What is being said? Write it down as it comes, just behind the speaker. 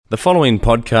The following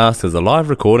podcast is a live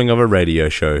recording of a radio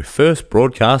show first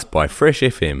broadcast by Fresh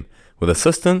FM with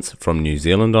assistance from New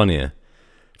Zealand On Air.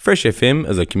 Fresh FM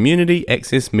is a community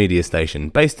access media station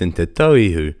based in Te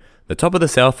Tauihu, the top of the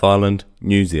South Island,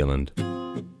 New Zealand.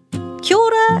 Kia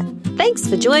ora! Thanks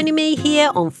for joining me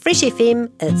here on Fresh FM.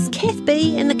 It's Kath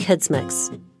B in the Kids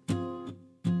Mix.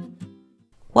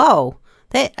 Whoa,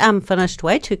 that finished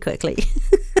way too quickly.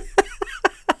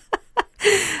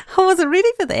 I wasn't ready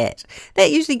for that.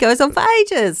 That usually goes on for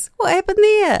ages. What happened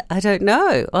there? I don't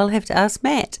know. I'll have to ask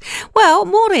Matt. Well,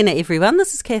 morena everyone.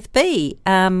 This is Kath B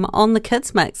on the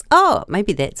Kids Mix. Oh,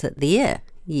 maybe that's it there.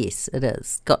 Yes, it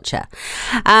is. Gotcha.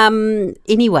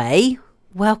 Anyway,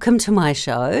 welcome to my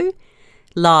show.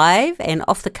 Live and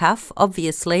off the cuff,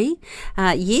 obviously.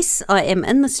 Yes, I am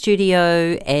in the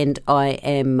studio and I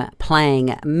am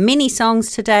playing many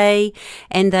songs today,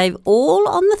 and they're all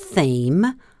on the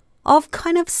theme of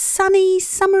kind of sunny,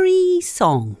 summery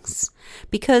songs.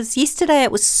 Because yesterday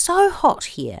it was so hot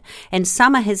here and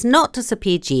summer has not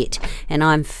disappeared yet, and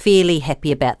I'm fairly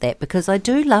happy about that because I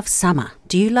do love summer.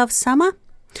 Do you love summer?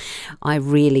 I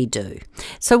really do.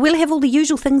 So we'll have all the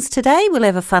usual things today. We'll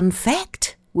have a fun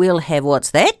fact. We'll have what's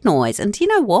that noise? And you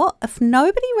know what? If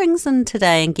nobody rings in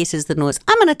today and guesses the noise,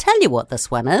 I'm going to tell you what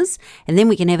this one is, and then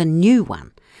we can have a new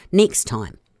one next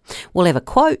time. We'll have a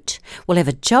quote, we'll have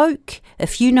a joke.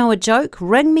 If you know a joke,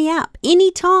 ring me up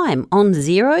anytime on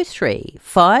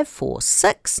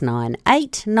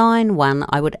 0354698991.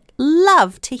 I would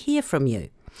love to hear from you.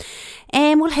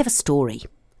 And we'll have a story.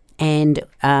 And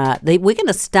we're going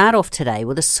to start off today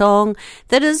with a song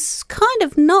that is kind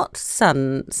of not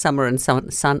sunny and summery.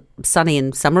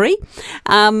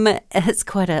 It's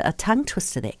quite a tongue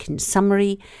twister, that.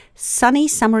 Sunny,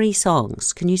 summery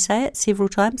songs. Can you say it several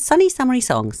times? Sunny, summery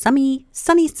songs. Sunny,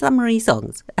 summery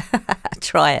songs.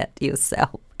 Try it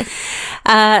yourself.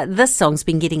 This song's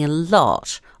been getting a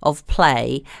lot of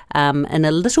play, and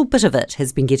a little bit of it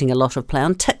has been getting a lot of play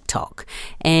on TikTok.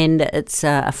 And it's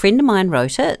a friend of mine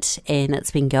wrote it, and it's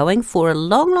been going for a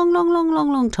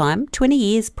long time, 20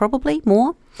 years probably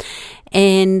more.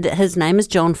 And his name is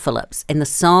John Phillips, and the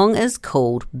song is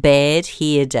called Bad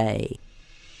Hair Day.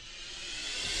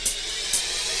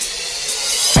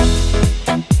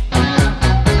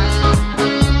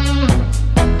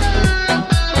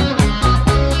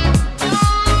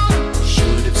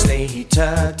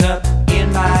 Tucked up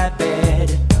in my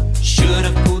bed, should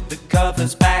have put the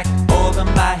covers back over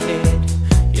my head.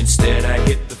 Instead I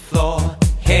hit the floor,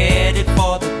 headed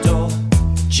for the door,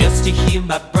 just to hear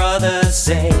my brother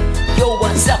say, yo,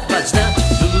 what's up, buzzed up?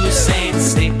 Loose ain't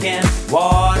sticking,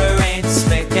 water ain't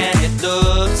slicking. It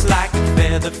looks like a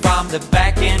feather from the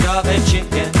back end of a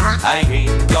chicken. I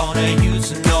ain't gonna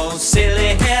use no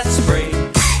silly hairspray.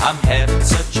 I'm having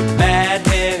such a bad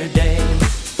hair day.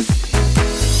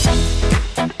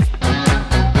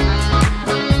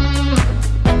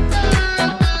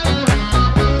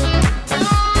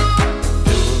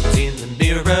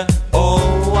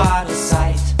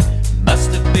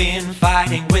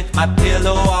 With my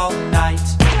pillow all night,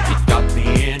 it got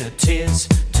me in a tiz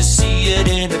to see it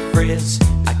in a frizz.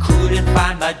 I couldn't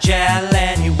find my gel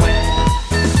anywhere.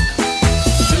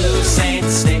 Loose ain't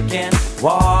sticking,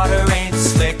 water ain't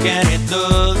slicking. It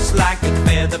looks like a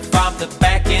feather from the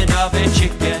back end of a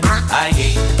chicken. I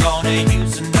ain't gonna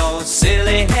use no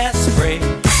silly hairspray.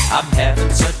 I'm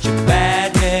having such a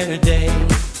bad hair day.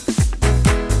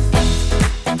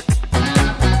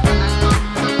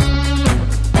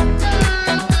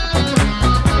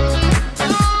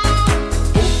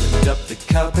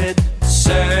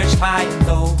 Search high and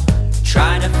low,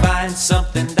 trying to find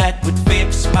something that would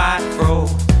fix my fro.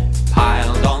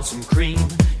 Piled on some cream,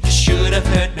 you should have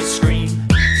heard me scream.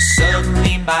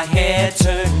 Suddenly my hair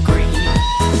turned green.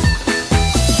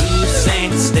 Loose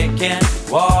ain't sticking,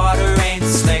 water ain't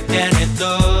slicking. It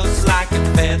looks like a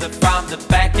feather from the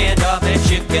back end of a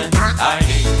chicken. I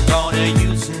ain't gonna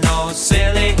use no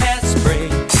silly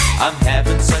hairspray. I'm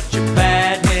having such a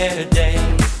bad hair day.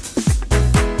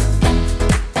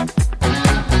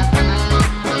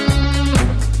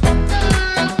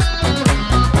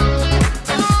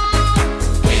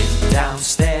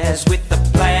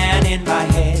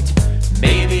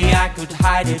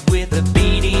 Hide it with a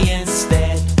beanie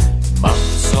instead. Mom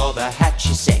saw the hat,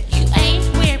 she said, you ain't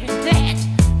wearing that.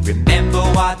 Remember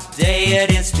what day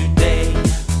it is today?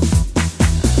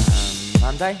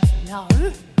 Monday? No.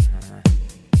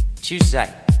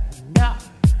 Tuesday? No.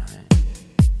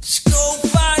 School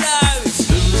photos!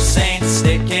 Loose ain't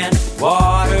sticking,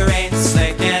 water ain't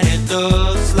slicking. It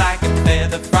looks like a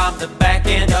feather from the back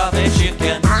end of a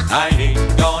chicken. I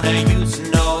ain't gonna use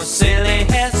no silly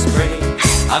hairspray.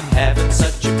 I'm having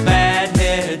such a bad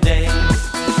hair day.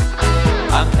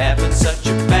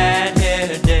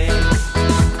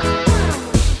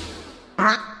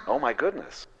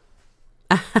 goodness.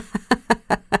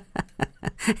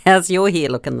 How's your hair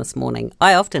looking this morning?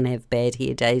 I often have bad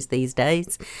hair days these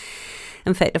days.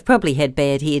 In fact, I've probably had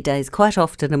bad hair days quite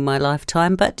often in my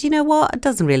lifetime, but you know what? It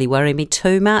doesn't really worry me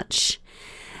too much.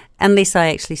 Unless I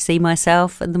actually see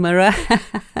myself in the mirror.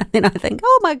 Then I think,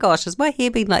 oh my gosh, has my hair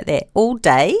been like that all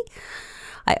day?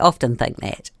 I often think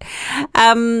that.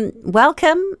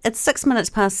 Welcome. It's 6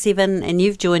 minutes past 7 and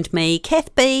you've joined me,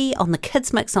 Kath B, on the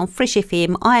Kids Mix on Fresh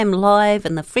FM. I am live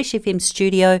in the Fresh FM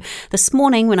studio. This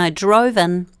morning when I drove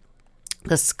in,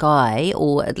 the sky,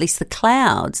 or at least the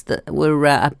clouds, that were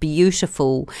a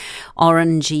beautiful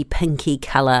orangey pinky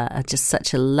colour, just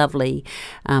such a lovely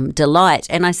delight.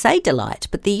 And I say delight,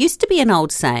 but there used to be an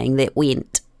old saying that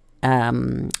went,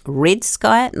 red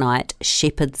sky at night,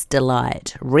 shepherd's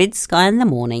delight. Red sky in the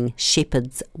morning,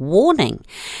 shepherd's warning.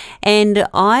 And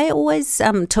I always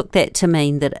took that to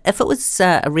mean that if it was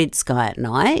a red sky at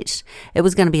night, it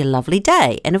was going to be a lovely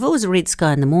day. And if it was a red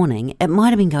sky in the morning, it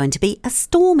might have been going to be a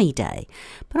stormy day.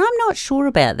 But I'm not sure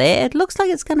about that. It looks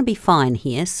like it's going to be fine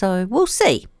here, so we'll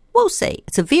see. We'll see.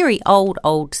 It's a very old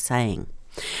saying.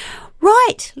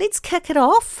 Right, let's kick it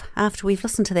off after we've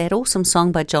listened to that awesome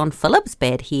song by John Phillips,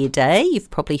 Bad Hair Day. You've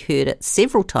probably heard it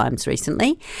several times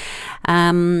recently.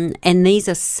 And these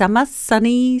are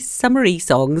summery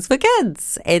songs for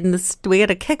kids. And we're going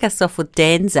to kick us off with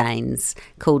Dan Zanes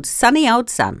called Sunny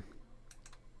Old Sun.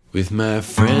 With my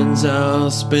friends I'll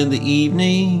spend the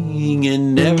evening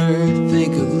and never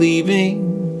think of leaving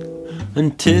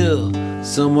until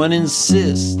someone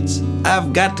insists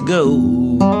I've got to go.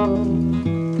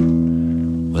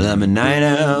 Well, I'm a night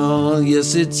owl,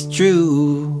 yes it's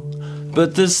true,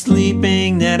 but the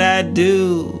sleeping that I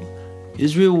do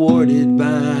is rewarded by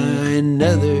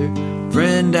another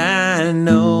friend I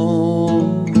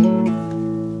know.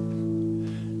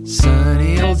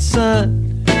 Sunny old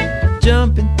sun,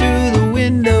 jumping through the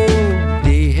window,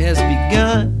 day has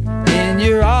begun and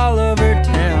you're all over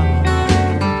town.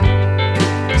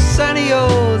 Sunny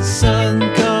old sun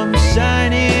comes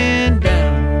shining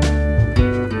down.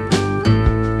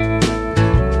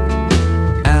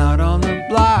 Out on the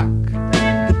block,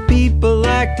 the people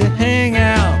like to hang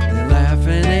out. They laugh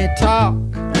and they talk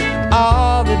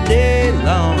all the day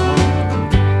long.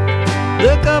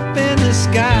 Look up in the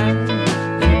sky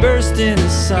and burst into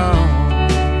song.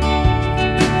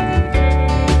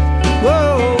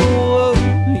 Whoa, whoa,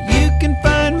 you can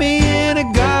find me in a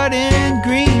garden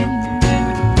green,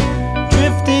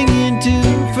 drifting into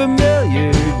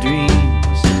familiar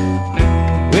dreams,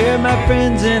 where my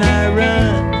friends and I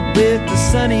run with the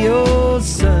sunny old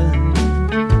sun.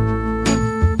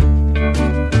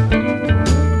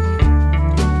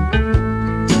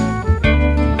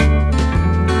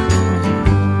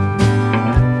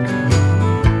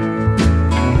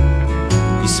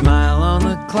 You smile on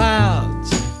the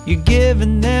clouds, you're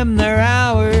giving them their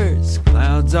hours.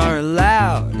 Clouds are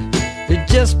allowed, they're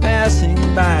just passing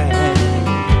by.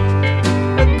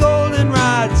 A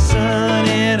goldenrod sun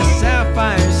and a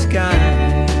sapphire sky.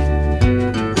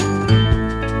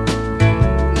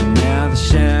 Now the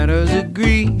shadows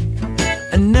agree,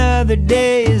 another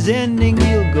day is ending.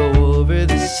 You'll go over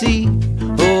the sea,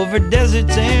 over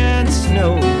deserts and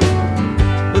snow.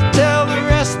 We'll tell the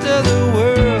rest of the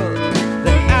world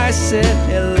that I said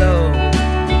hello.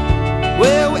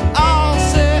 Well, we all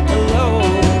said hello,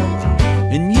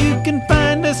 and you can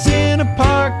find us in a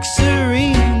park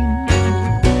serene,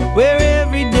 where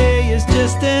every day is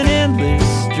just an endless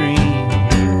stream.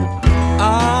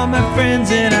 All my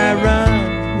friends and I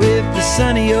run with the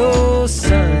sunny old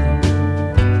sun.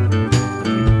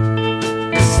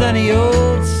 The sunny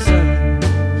old sun,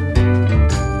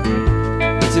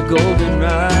 it's a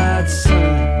goldenrod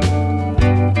sun.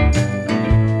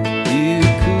 You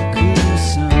cuckoo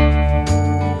sun,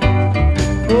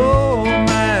 oh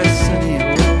my sunny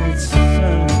old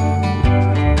sun.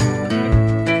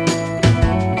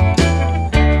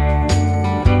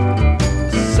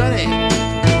 Sunny.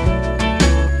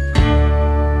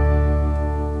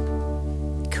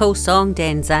 Cool song,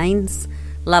 Dan Zanes.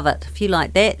 Love it. If you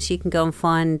like that, you can go and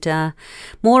find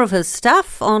more of his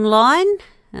stuff online.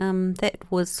 That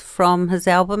was from his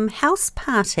album House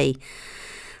Party.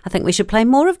 I think we should play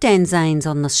more of Dan Zanes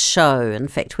on this show. In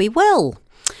fact, we will.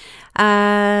 Kia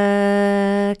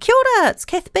ora, it's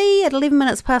Kath B at 11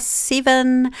 minutes past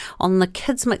 7 on the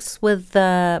Kids Mix with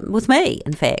me,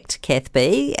 in fact, Kath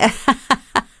B.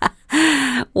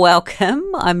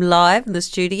 Welcome. I'm live in the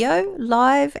studio,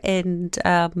 live, and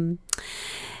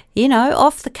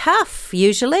off the cuff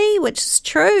usually, which is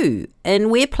true.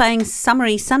 And we're playing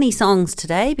summery, sunny songs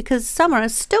today because summer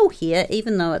is still here,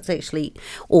 even though it's actually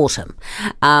autumn.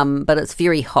 But it's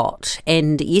very hot.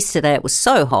 And yesterday it was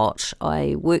so hot.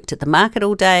 I worked at the market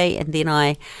all day, and then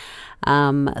I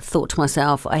thought to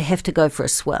myself, I have to go for a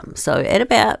swim. So at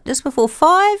about just before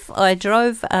 5, I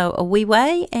drove a wee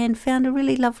way and found a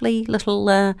really lovely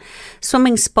little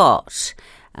swimming spot.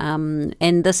 And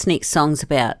this next song's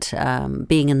about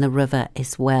being in the river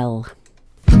as well.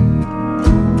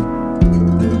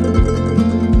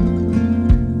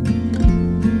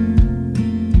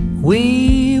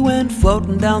 We went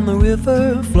floating down the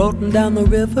river, floating down the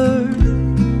river.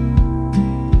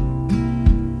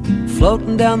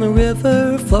 Floating down the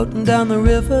river, floating down the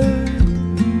river.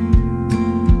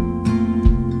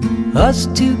 Us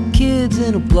 2 kids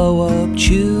in a blow-up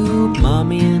tube,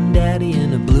 mommy and daddy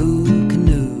in a blue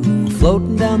canoe.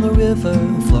 Floating down the river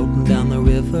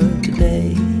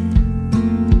today.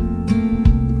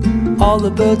 All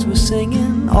the birds were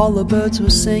singing, all the birds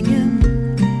were singing.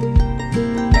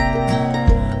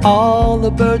 All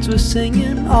the birds were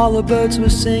singing, all the birds were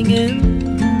singing.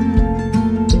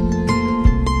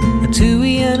 A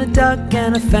tui and a duck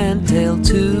and a fantail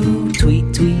too.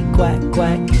 Tweet, tweet, quack,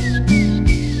 quack.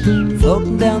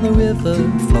 Floating down the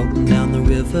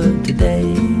river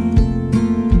today.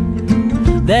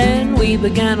 Then we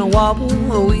began to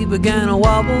wobble, we began to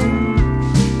wobble.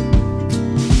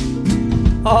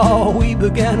 Oh, we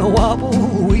began to wobble,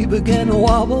 we began to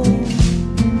wobble.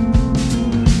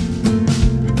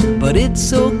 But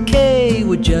it's okay,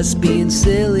 we're just being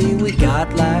silly. We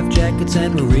got life jackets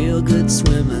and we're real good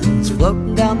swimmers.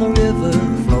 Floating down the river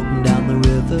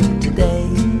today.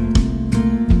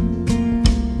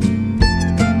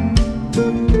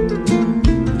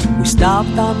 We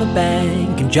stopped on the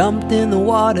bank and jumped in the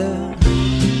water.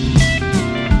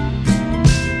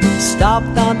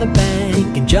 Stopped on the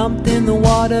bank and jumped in the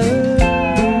water.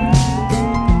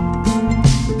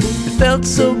 It felt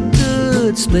so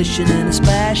good, splishing and a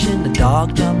splashing. The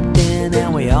dog jumped in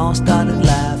and we all started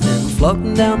laughing.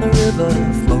 Floating down the river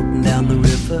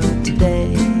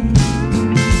today.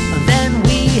 And then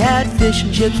we had fish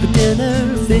and chips for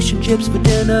dinner, fish and chips for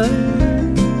dinner.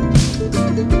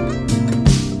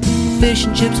 Fish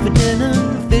and chips for dinner,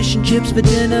 fish and chips for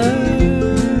dinner.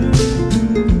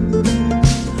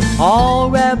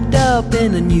 All wrapped up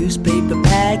in a newspaper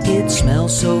packet.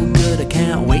 Smells so good I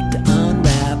can't wait to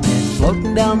unwrap it.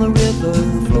 Floating down the river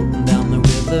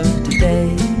today.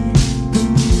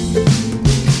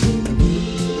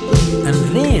 And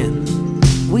then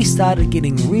we started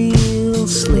getting real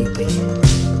sleepy.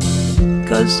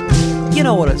 'Cause you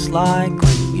know what it's like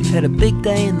when you've had a big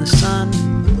day in the sun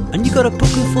and you got a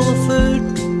puku full of food.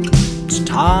 It's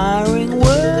tiring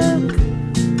work.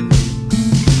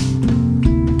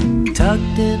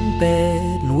 Tucked in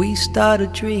bed and we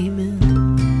started dreaming.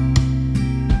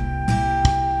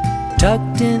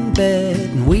 Tucked in bed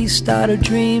and we started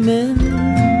dreaming.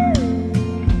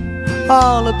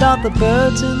 All about the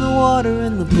birds in the water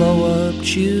and the blow-up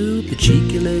tube, the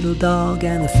cheeky little dog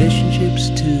and the fish and chips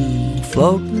too.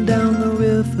 Floating down the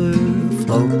river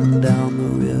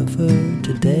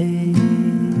today.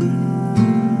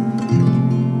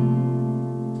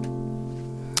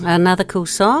 Another cool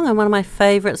song, and one of my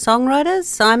favourite songwriters,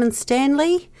 Simon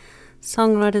Stanley,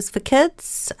 Songwriters for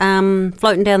Kids,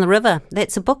 Floating Down the River.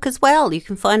 That's a book as well. You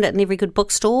can find it in every good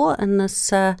bookstore in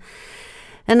this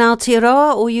in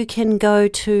Aotearoa, or you can go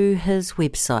to his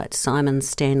website, Simon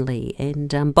Stanley,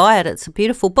 and buy it. It's a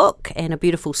beautiful book and a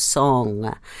beautiful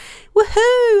song.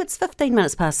 Woohoo! It's 15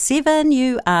 minutes past 7.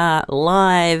 You are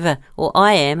live, or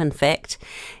I am, in fact.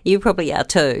 You probably are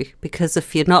too, because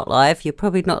if you're not live, you're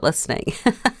probably not listening.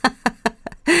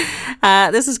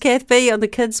 This is Kath B on the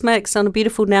Kids Mix on a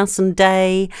beautiful Nelson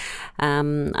day.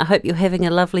 I hope you're having a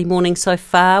lovely morning so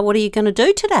far. What are you going to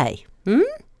do today?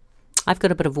 I've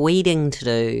got a bit of weeding to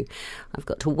do. I've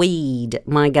got to weed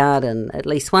my garden, at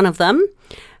least one of them.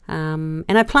 And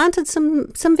I planted some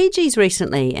veggies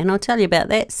recently, and I'll tell you about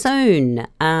that soon.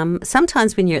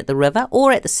 Sometimes when you're at the river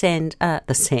or at at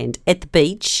the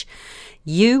beach,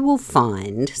 you will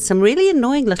find some really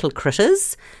annoying little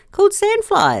critters called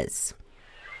sandflies.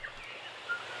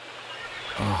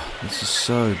 Oh, this is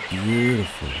so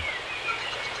beautiful.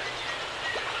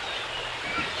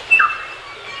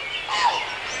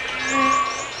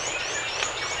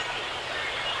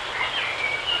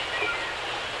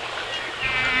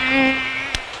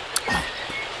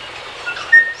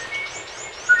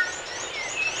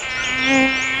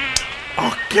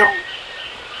 Oh, God.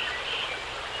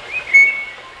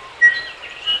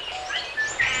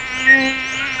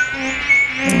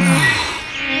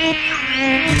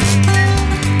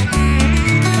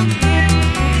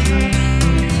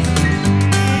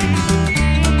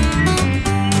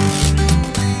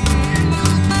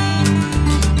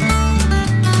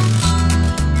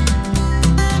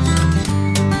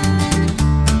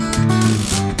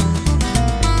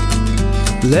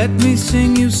 Let me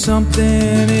sing you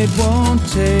something, it won't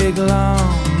take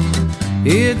long.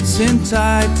 It's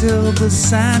entitled The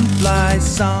Sandfly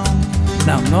Song.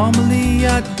 Now normally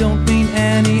I don't mean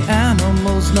any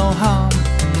animals no harm,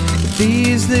 but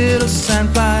these little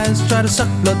sandflies try to suck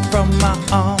blood from my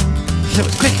arm. So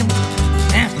it's squish 'em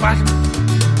and squash 'em,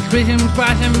 squish 'em,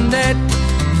 squash 'em dead.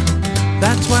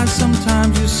 That's why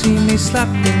sometimes you see me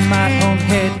slapping my own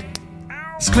head.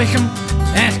 Squish 'em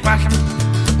and squash 'em,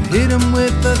 hit 'em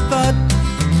with a thud.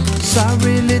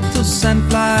 Sorry little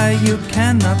sandfly, you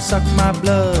cannot suck my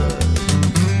blood.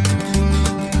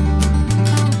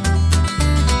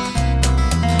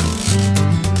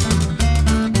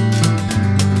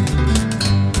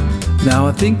 Now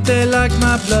I think they like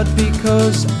my blood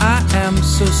because I am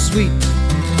so sweet.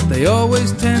 They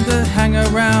always tend to hang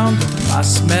around my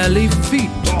smelly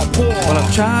feet. Well,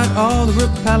 I've tried all the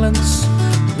repellents,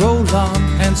 roll on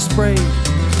and spray,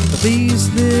 but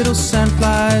these little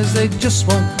sandflies, they just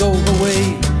won't go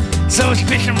away. So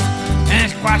squish 'em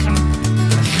and squash 'em,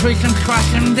 squish 'em,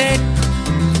 squash 'em dead.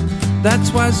 That's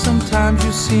why sometimes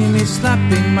you see me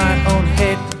slapping my own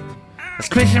head.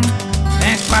 Squish 'em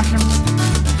and squash 'em,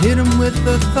 hit 'em with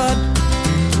a thud.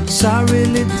 Sorry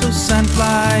little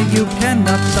sandfly, you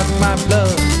cannot suck my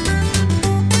blood.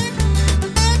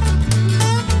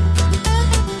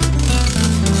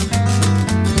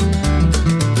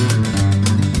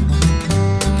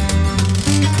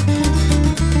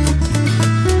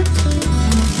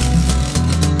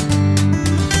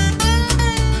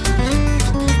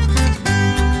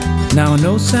 Now I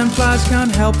know sandflies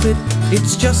can't help it,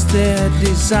 it's just their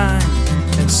design.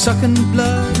 And sucking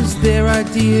blood is their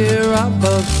idea of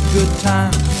a good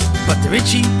time. But they're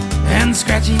itchy and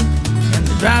scratchy, and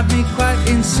they drive me quite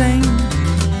insane.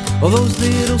 All those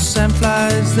little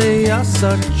sandflies, they are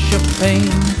such a pain.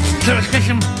 So squish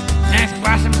 'em and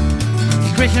squash 'em,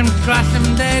 squish 'em, squash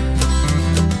 'em dead.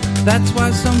 That's why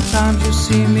sometimes you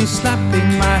see me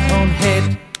slapping my own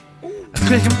head.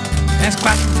 Squish 'em and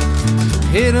squash 'em,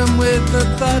 hit 'em with a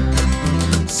thud.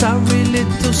 Sorry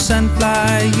little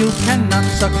sandfly, you cannot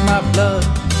suck my blood.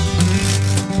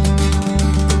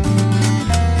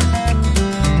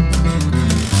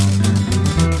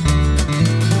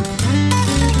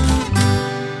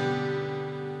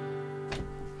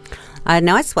 A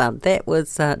nice one. That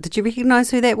was, did you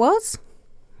recognise who that was?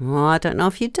 Oh, I don't know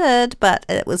if you did, but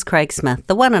it was Craig Smith,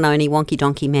 the one and only Wonky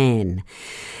Donkey Man,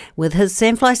 with his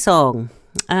Sandfly song.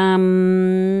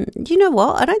 You know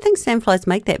what? I don't think sandflies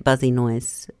make that buzzy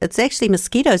noise. It's actually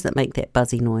mosquitoes that make that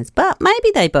buzzy noise, but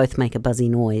maybe they both make a buzzy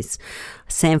noise.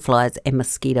 Sandflies and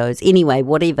mosquitoes. Anyway,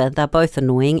 whatever, they're both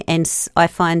annoying, and I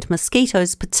find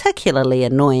mosquitoes particularly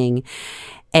annoying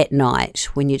at night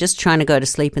when you're just trying to go to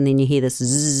sleep and then you hear this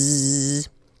zzz.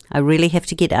 I really have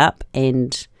to get up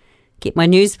and get my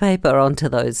newspaper onto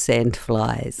those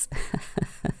sandflies.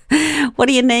 What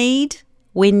do you need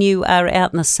when you are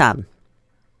out in the sun?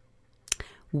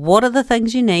 What are the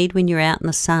things you need when you're out in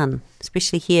the sun,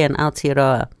 especially here in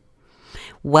Aotearoa?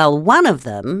 Well, one of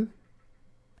them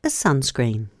is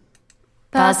sunscreen.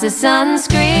 Pass the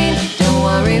sunscreen, don't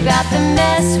worry about the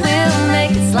mess, we'll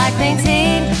make it like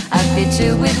painting. I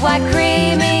picture with white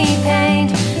creamy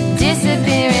paint,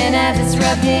 disappearing as it's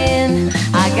rubbed in.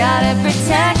 I gotta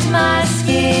protect my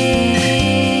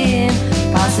skin.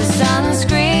 Pass the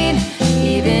sunscreen,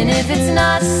 even if it's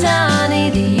not sunny,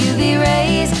 the UV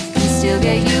rays still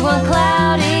get you on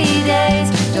cloudy days.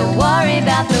 Don't worry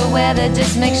about the weather,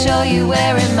 just make sure you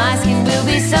wear it. My skin will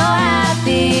be so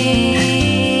happy.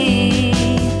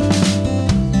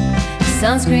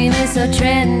 Sunscreen is so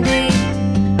trendy,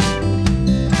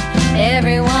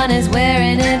 everyone is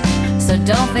wearing it, so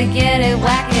don't forget it.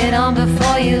 Whack it on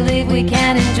before you leave, we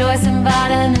can enjoy some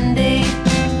vitamin D.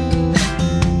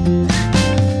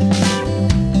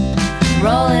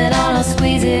 Roll it on or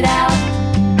squeeze it out.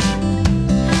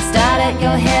 Start at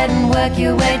your head and work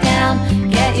your way down.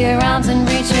 Get your arms and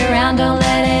reach around, don't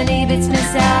let any bits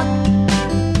miss out.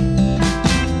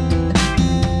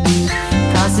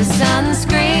 Toss the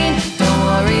sunscreen, don't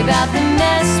worry about the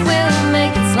mess, we'll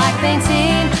make it like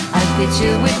painting. I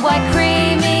picture with white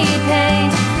creamy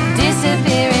paint,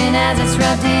 disappearing as it's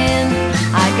rubbed in.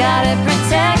 I gotta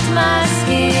protect my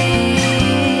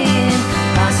skin.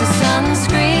 Toss the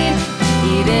sunscreen,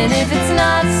 even if it's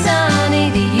not sunny,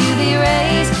 the UV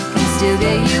rays still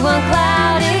get you on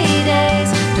cloudy days.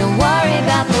 Don't worry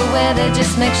about the weather,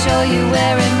 just make sure you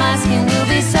wear it. My skin will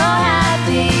be so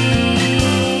happy.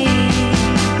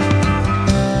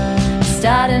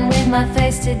 Starting with my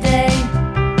face today,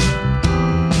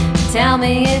 tell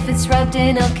me if it's rubbed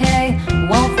in okay.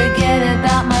 Won't forget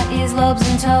about my ears, lobes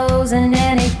and toes, and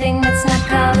anything that's not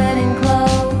covered in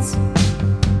clothes.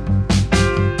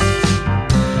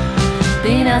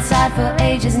 been outside for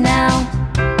ages now.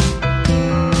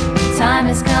 Time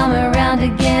has come around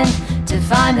again to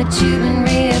find the tube and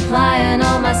reapply, and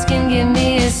on my skin give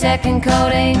me a second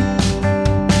coating.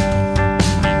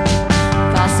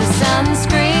 Pass the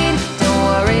sunscreen, don't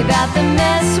worry about the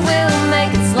mess, we'll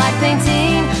make it like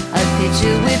painting a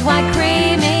picture with white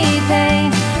creamy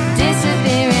paint,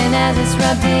 disappearing as it's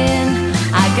rubbed in.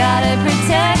 I gotta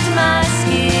protect my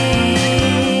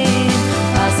skin.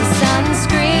 Pass the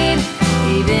sunscreen,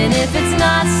 even if it's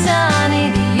not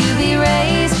sunny, the UV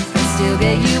rays can still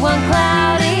get you on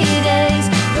cloudy days.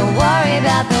 Don't worry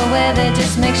about the weather,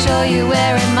 just make sure you're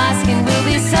wearing my skin. We'll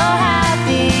be so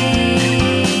happy.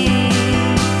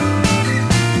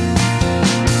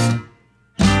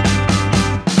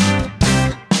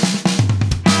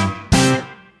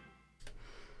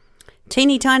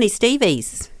 Teeny Tiny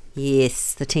Stevies.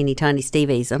 Yes, the Teeny Tiny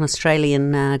Stevies, an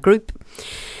Australian group,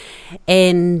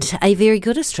 and a very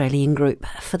good Australian group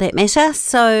for that matter.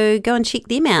 So go and check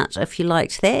them out if you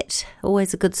liked that.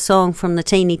 Always a good song from the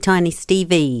Teeny Tiny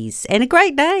Stevies, and a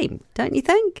great name, don't you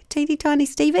think? Teeny Tiny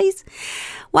Stevies.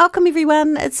 Welcome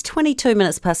everyone. It's 22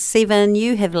 minutes past 7.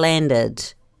 You have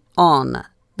landed on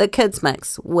the Kids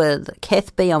Mix with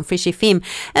Kath B on Fresh FM.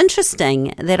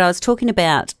 Interesting that I was talking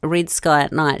about red sky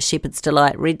at night, shepherd's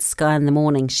delight, red sky in the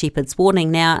morning, shepherd's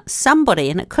warning. Now, somebody,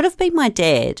 and it could have been my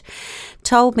dad,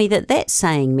 told me that that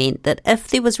saying meant that if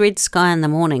there was red sky in the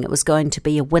morning, it was going to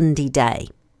be a windy day.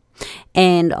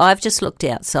 And I've just looked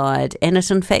outside, and it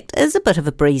in fact is a bit of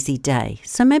a breezy day.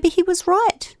 So maybe he was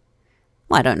right.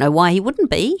 I don't know why he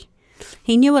wouldn't be.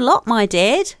 He knew a lot, my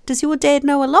dad. Does your dad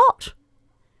know a lot?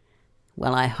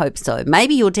 Well, I hope so.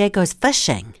 Maybe your dad goes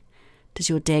fishing. Does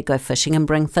your dad go fishing and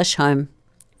bring fish home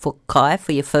for Kai,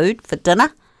 for your food, for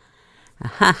dinner?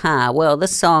 Ha. Well,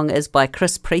 this song is by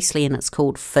Chris Priestley and it's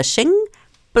called Fishing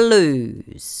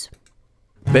Blues.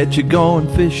 Bet you're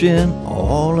going fishing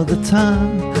all of the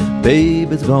time.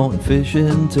 Baby's going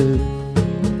fishing too.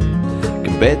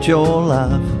 Can bet your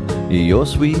life your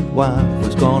sweet wife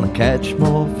was gonna catch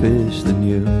more fish than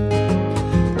you.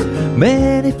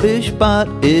 Many fish bite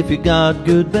if you got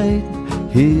good bait.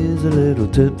 Here's a little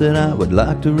tip that I would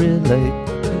like to relate.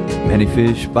 Many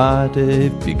fish bite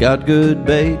if you got good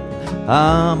bait.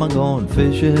 I'm going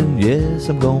fishing, yes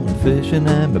I'm going fishing,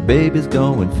 and my baby's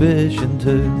going fishing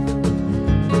too.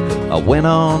 I went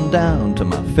on down to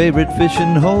my favorite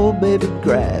fishing hole. Baby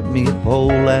grabbed me a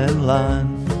pole and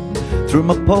line. Threw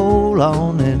my pole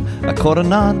on and I caught a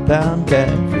 9-pound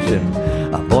catfish,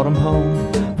 and I brought him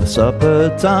home for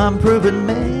supper time, proving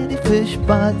many fish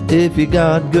bite if you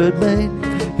got good bait.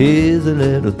 Here's a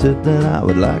little tip that I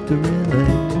would like to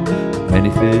relate.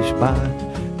 Many fish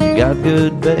bite, you got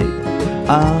good bait.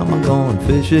 I'm going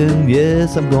fishing,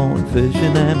 yes I'm going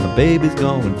fishing, and my baby's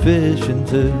going fishing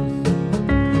too.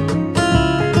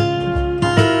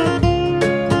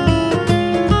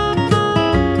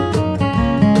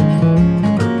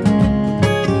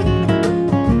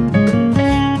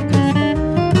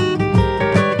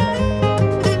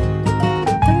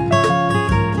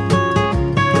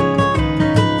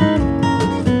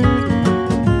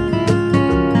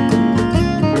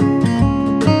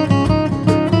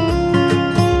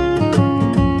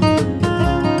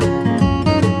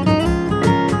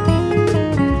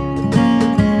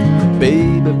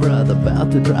 Baby brother about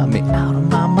to drive me out of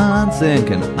my mind, saying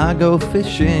can I go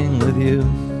fishing with you?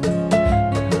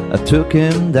 I took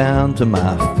him down to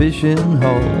my fishing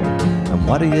hole, and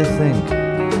what do you think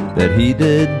that he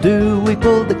did do? We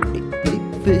pulled the great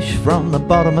big fish from the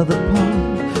bottom of the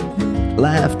pond,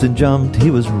 laughed and jumped,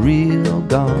 he was real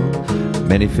gone.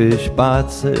 Many fish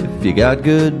bites if you got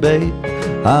good bait.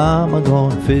 I'm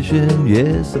a-going fishing,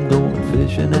 yes I'm going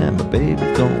fishing, and my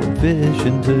baby's going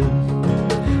fishing too.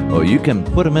 Or you can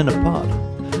put him in a pot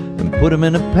and put him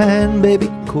in a pan, baby,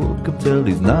 cook him till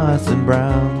he's nice and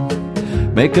brown.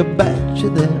 Make a batch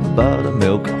of them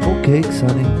buttermilk whole cakes,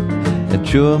 honey, and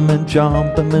chew 'em and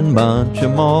chomp 'em and munch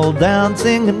 'em all down,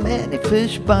 singing many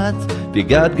fish bites if you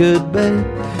got good bait.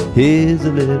 Here's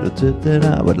a little tip that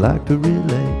I would like to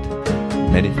relate.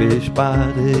 Many fish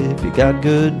bite if you got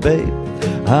good bait.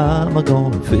 I'm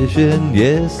a-going fishing,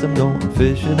 yes I'm going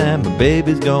fishing, and my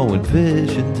baby's going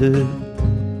fishing too.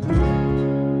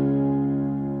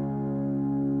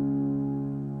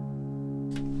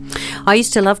 I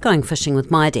used to love going fishing with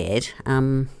my dad.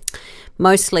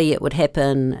 Mostly it would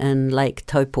happen in Lake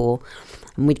Taupō,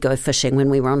 And we'd go fishing when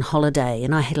we were on holiday,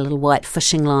 and I had a little white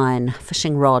fishing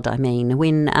rod,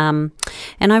 and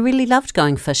I really loved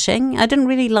going fishing. I didn't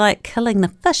really like killing the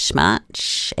fish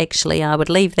much. Actually, I would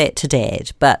leave that to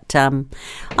Dad, but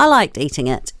I liked eating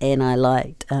it, and I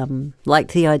liked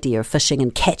the idea of fishing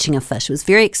and catching a fish. It was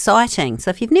very exciting.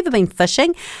 So if you've never been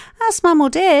fishing, ask Mum or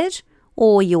Dad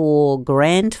or your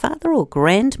grandfather or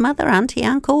grandmother, auntie,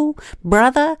 uncle,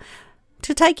 brother,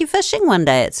 to take you fishing one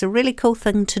day. It's a really cool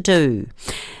thing to do.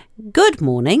 Good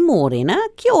morning, Morena.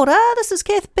 Kia ora, this is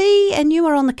Kath B, and you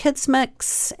are on the Kids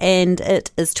Mix, and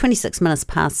it is 26 minutes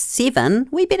past 7.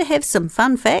 We better have some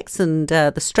fun facts and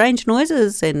the strange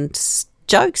noises and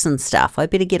jokes and stuff. I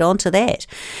better get on to that.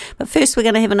 But first we're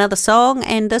going to have another song,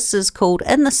 and this is called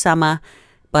In the Summer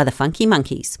by the Funky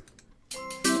Monkeys.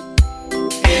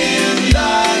 In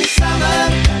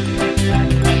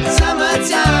the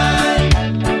summertime,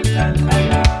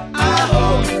 I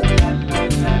hope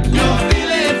you're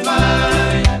feeling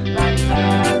fine.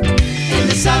 In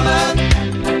the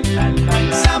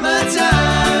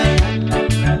summertime,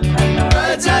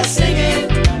 birds are singing,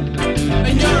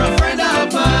 and you're a friend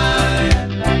of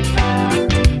mine.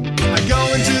 I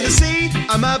go into the sea,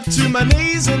 I'm up to my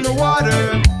knees in the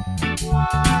water.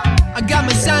 I got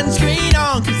my sunscreen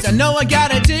on, cause I know I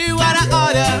gotta do what I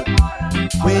oughta.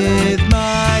 With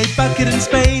my bucket and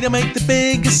spade, I make the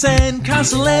biggest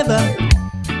sandcastle ever.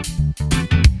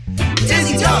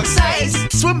 Dizzy Dog says,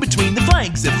 swim between the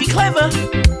flags if you're clever.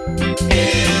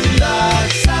 In the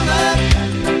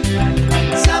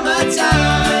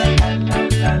summertime,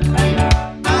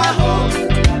 I hope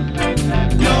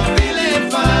you're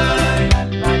feeling fine.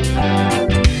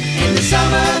 In the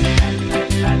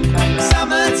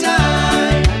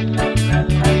summertime,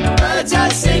 birds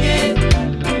are singing,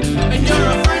 and you're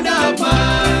a friend of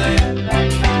mine.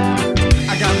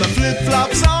 I got my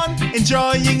flip-flops on,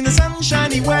 enjoying the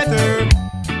sunshiny weather.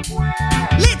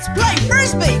 Let's play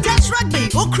frisbee, touch rugby,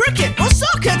 or cricket, or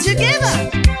soccer together.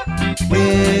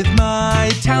 With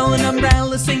my towel and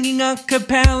umbrella, singing a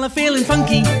cappella, feeling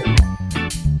funky.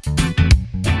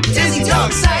 Dizzy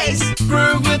Dog says,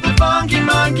 groove with the funky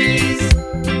monkeys.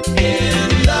 In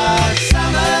the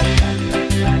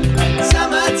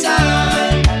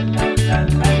summertime,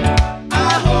 I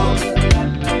hope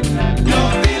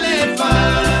you're feeling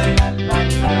fine.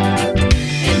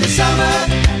 In the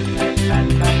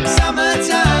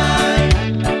summertime,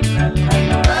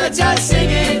 birds are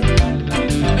singing,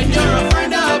 and you're a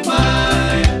friend of mine.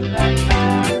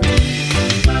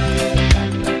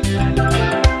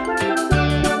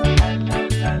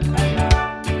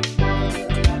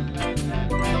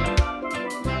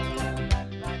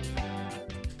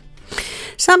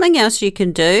 Something else you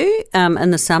can do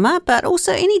in the summer, but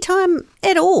also any time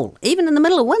at all, even in the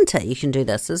middle of winter, you can do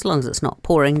this as long as it's not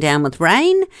pouring down with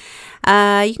rain.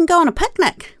 You can go on a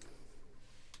picnic.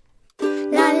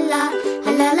 La la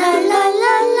la la la la la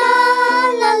la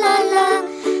la la la la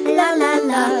la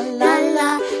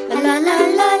la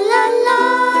la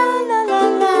la la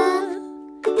la.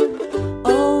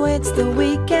 Oh, it's the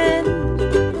weekend.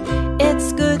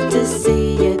 It's good to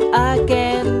see it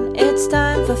again. It's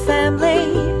time for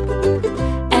family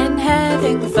and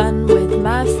having fun with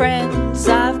my friends.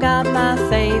 I've got my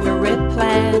favorite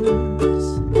plans.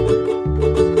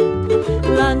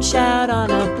 Lunch out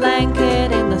on a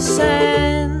blanket in the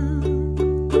sand.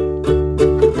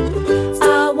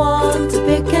 I want to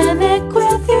picnic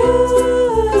with you.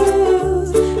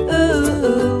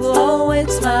 Ooh, oh,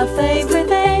 it's my favorite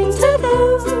thing to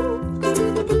do.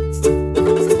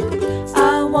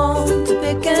 I want to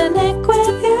picnic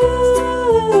with you.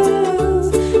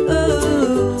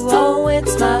 Ooh, oh,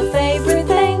 it's my favorite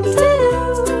thing to do.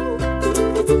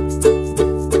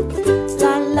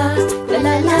 La la la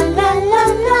la la la la la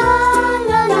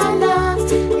la la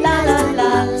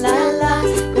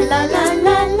la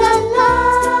la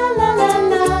la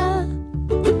la.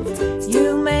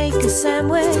 You make a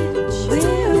sandwich,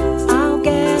 I'll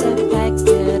get a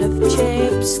packet of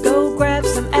chips. Go grab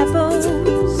some apples,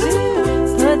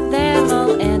 put them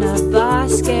all in a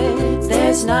basket.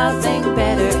 There's nothing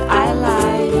better I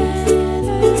like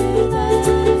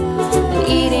than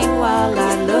eating while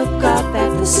I look up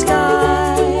at the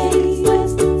sky.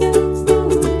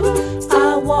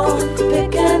 I want to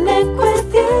picnic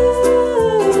with you.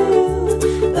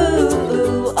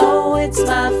 Ooh, oh, it's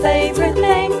my favorite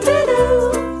thing to do.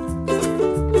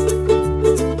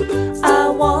 I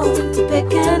want to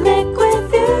picnic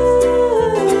with you.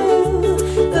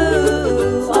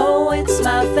 Ooh, oh, it's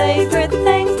my favorite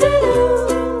thing to do.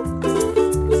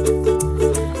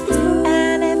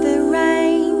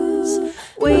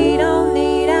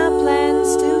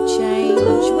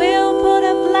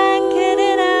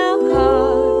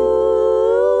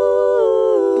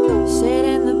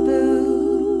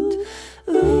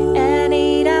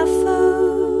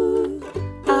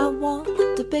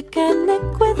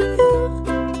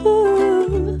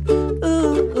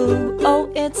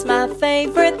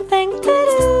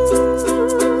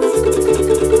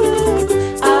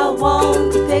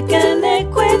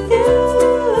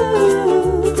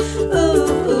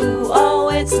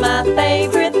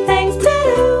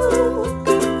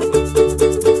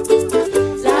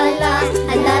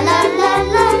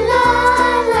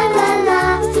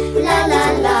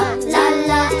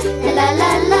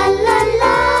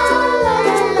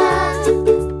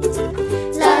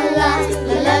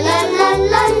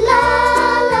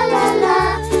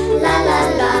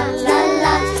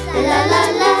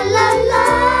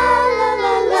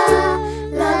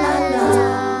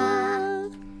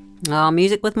 Oh,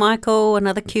 Music with Michael,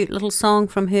 another cute little song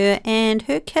from her and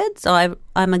her kids, I'm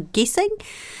guessing,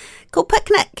 called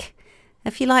Picnic.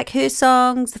 If you like her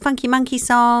songs, the Funky Monkey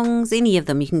songs, any of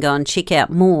them, you can go and check out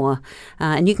more.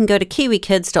 And you can go to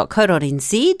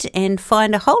kiwikids.co.nz and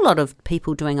find a whole lot of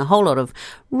people doing a whole lot of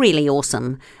really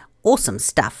awesome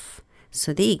stuff.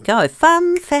 So there you go.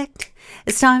 Fun fact.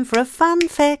 It's time for a fun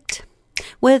fact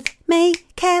with me,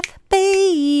 Kath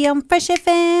B, on Fresh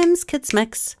FM's Kids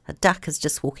Mix. A duck is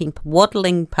just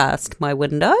waddling past my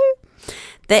window.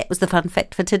 That was the fun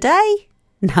fact for today.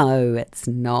 No, it's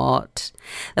not.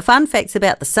 The fun fact's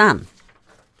about the sun,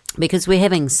 because we're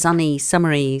having sunny,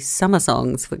 summery summer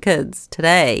songs for kids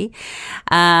today.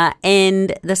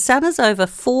 And the sun is over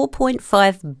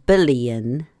 4.5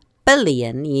 billion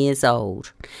years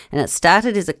old, and it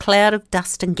started as a cloud of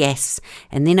dust and gas,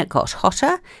 and then it got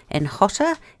hotter and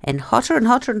hotter and hotter and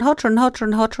hotter and hotter and hotter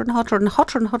and hotter and hotter and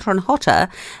hotter and hotter and hotter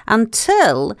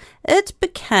until it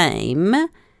became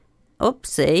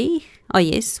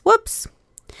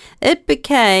it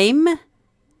became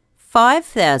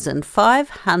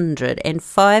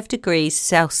 5,505 degrees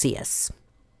Celsius.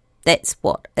 That's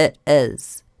what it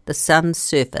is. The sun's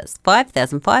surface,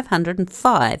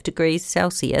 5,505 degrees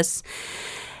Celsius.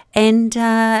 And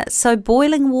so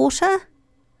boiling water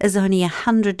is only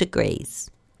 100 degrees.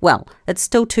 Well, it's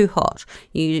still too hot.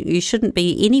 You shouldn't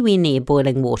be anywhere near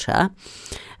boiling water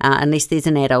unless there's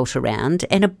an adult around.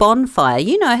 And a bonfire,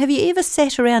 have you ever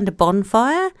sat around a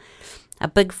bonfire? A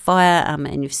big fire,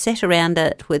 and you've sat around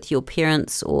it with your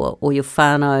parents or your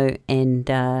whānau, and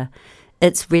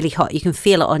it's really hot. You can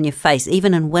feel it on your face.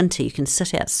 Even in winter, you can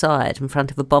sit outside in front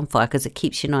of a bonfire because it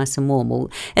keeps you nice and warm. Well,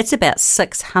 it's about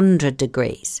 600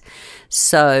 degrees.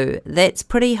 So that's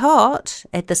pretty hot.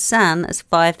 At the sun, it's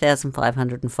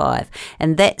 5,505.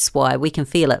 And that's why we can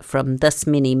feel it from this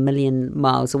many million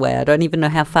miles away. I don't even know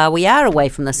how far we are away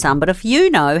from the sun. But if you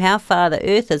know how far the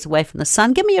Earth is away from the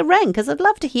sun, give me a ring, because I'd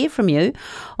love to hear from you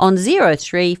on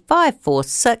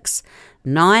 03-546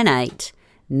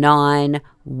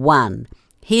 9891.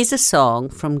 Here's a song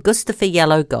from Gustafa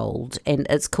Yellow Gold, and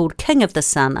it's called King of the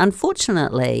Sun.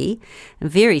 Unfortunately, and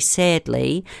very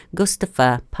sadly,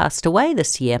 Gustafa passed away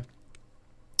this year,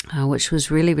 which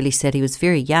was really, really sad. He was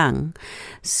very young.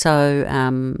 So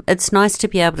it's nice to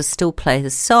be able to still play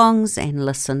his songs and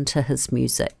listen to his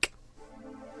music.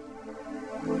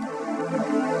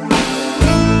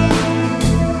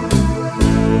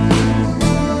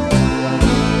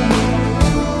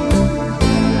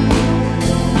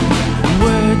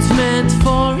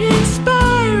 For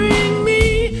inspiring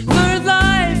me for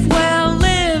life well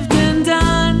lived and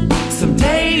done.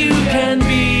 Someday you can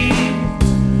be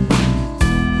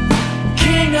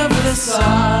king of the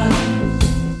sun,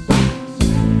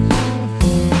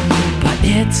 but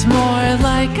it's more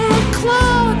like a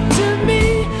cloud to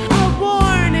me, a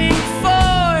warning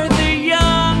for the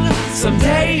young.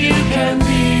 Someday you can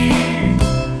be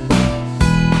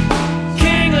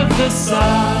king of the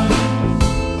sun.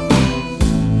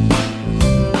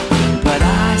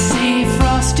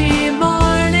 Frosty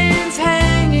mornings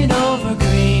hanging over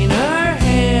greener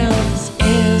hills.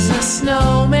 Is a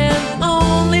snowman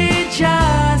only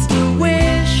just a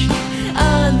wish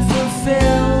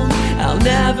unfulfilled? I'll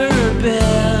never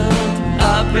build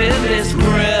up in this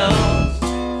grill.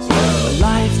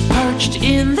 Life perched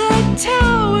in the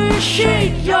tower,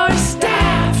 shake your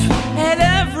staff at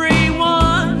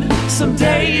everyone.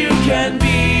 Someday you can be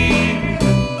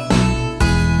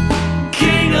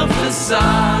king of the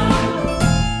sun.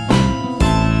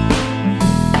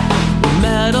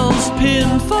 Medals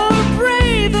pinned for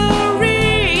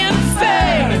bravery and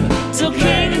fame till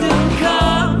kingdom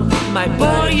come. My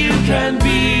boy, you can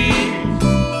be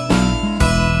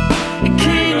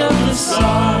king of the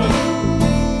sun.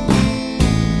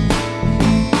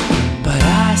 But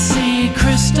I see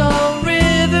crystal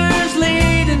rivers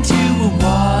leading to a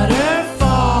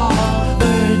waterfall.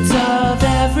 Birds of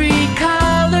every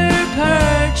color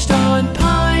perched on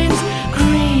pines,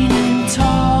 green and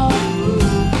tall.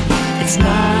 It's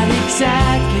not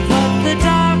exactly what the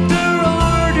doctor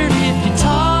ordered if you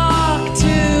talk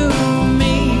to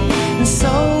me. And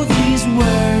so these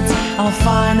words I'll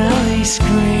finally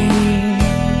scream.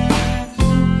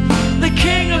 The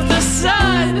king of the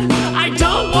sun, I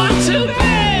don't want to be.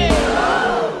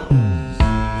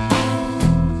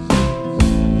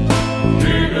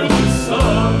 King of the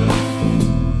sun.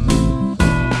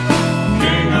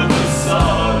 King of the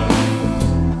sun.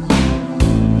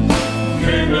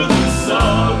 King of the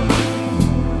sun.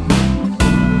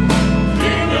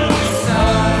 King of the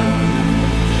sun.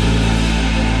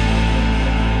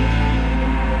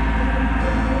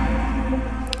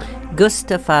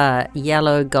 Gustafar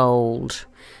Yellow Gold.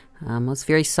 I was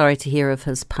very sorry to hear of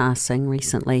his passing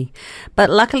recently.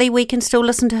 But luckily we can still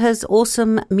listen to his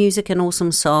awesome music and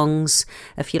awesome songs.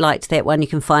 If you liked that one, you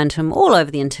can find him all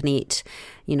over the internet,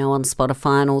 you know, on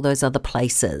Spotify and all those other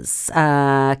places.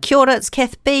 Kia ora, it's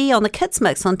Kath B on the Kids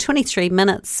Mix on 23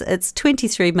 minutes. It's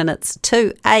 23 minutes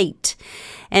to 8.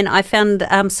 And I found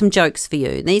some jokes for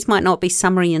you. These might not be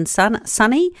summery and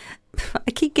sunny.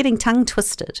 I keep getting tongue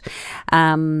twisted.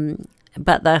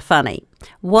 But they're funny.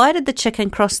 Why did the chicken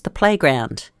cross the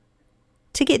playground?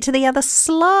 To get to the other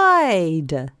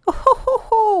slide.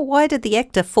 Why did the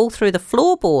actor fall through the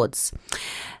floorboards?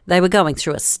 They were going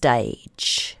through a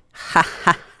stage. Ha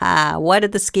ha ha. Why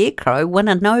did the scarecrow win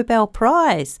a Nobel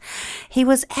Prize? He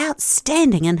was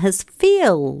outstanding in his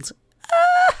field.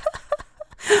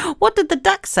 What did the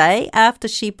duck say after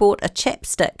she bought a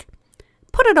chapstick?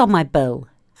 Put it on my bill.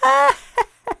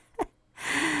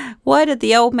 Why did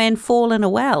the old man fall in a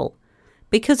well?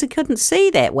 Because he couldn't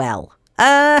see that well.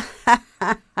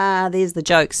 There's the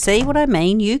joke. See what I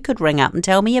mean? You could ring up and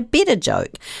tell me a better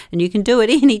joke, and you can do it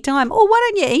any time. Or why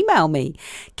don't you email me?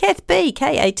 KathB,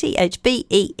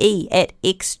 KATHBEE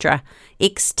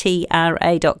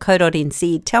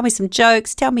 @xtra.co.nz. Tell me some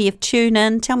jokes. Tell me if tune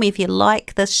in. Tell me if you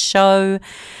like this show,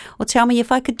 or tell me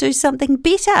if I could do something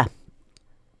better.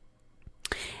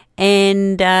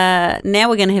 And now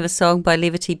we're going to have a song by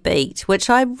Levity Beat,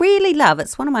 which I really love.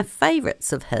 It's one of my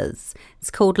favourites of his. It's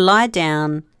called Lie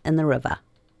Down in the River.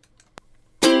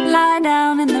 Lie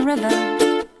down in the river,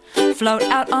 float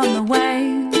out on the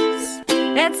waves.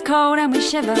 It's cold and we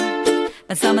shiver,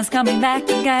 but summer's coming back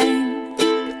again.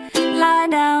 Lie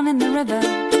down in the river,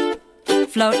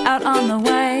 float out on the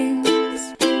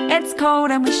waves. It's cold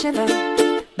and we shiver,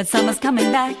 but summer's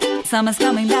coming back, summer's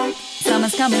coming back,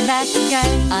 summer's coming back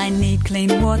again. I need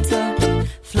clean water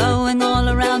flowing all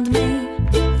around me,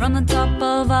 from the top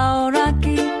of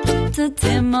Aoraki to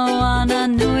Timoana,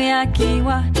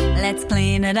 Nuiakiwa. Let's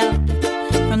clean it up,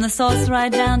 from the source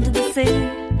right down to the sea.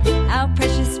 Our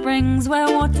precious springs where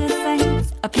water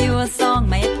sings a pure song.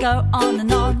 May it go on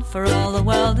and on for all the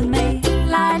world and me.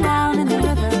 Lie down in the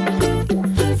river,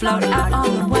 float out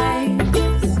on the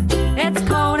waves. It's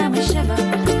cold and we shiver,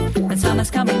 but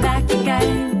summer's coming back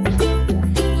again.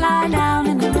 Lie down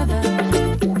in the river,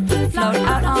 float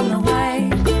out on the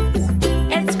waves.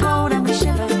 It's cold and we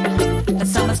shiver, but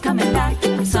summer's coming back,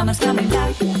 summer's coming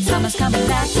back, summer's coming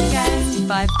back again.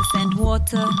 5%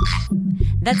 water,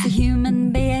 that's a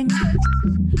human being,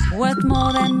 worth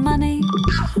more than money.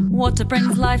 Water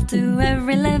brings life to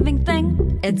every living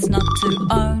thing. It's not to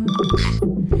own,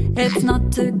 it's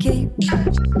not to keep,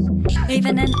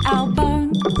 even in our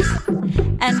bones.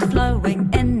 And flowing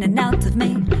in and out of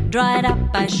me, dried up,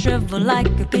 I shrivel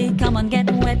like a pea. Come on, get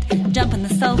wet, jump in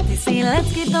the salty sea.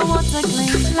 Let's keep the water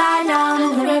clean. Lie down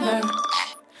in the river,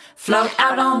 float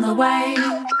out on the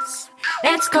waves.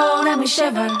 It's cold and we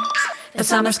shiver, the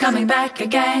summer's coming back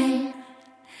again.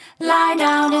 Lie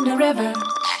down in the river,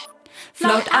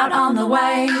 float out on the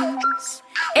waves.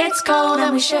 It's cold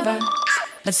and we shiver,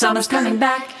 but summer's coming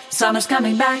back, summer's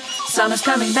coming back, summer's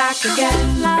coming back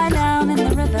again. Lie down in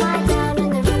the river,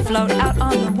 float out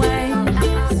on the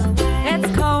waves. It's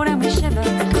cold and we shiver,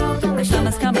 but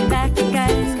summer's coming back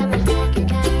again.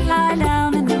 Lie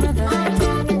down in the river,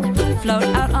 float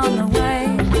out on the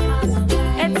waves.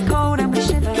 It's cold and we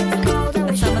shiver,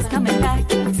 but summer's coming back,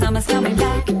 summer's coming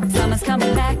back, summer's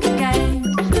coming back again.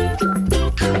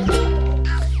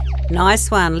 Nice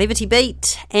one, Levity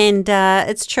Beat. And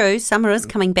it's true, summer is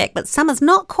coming back, but summer's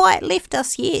not quite left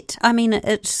us yet. I mean,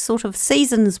 it's sort of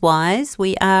seasons-wise,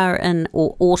 we are in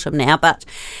autumn now, but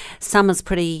summer's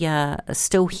pretty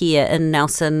still here in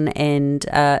Nelson, and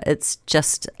it's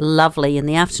just lovely. In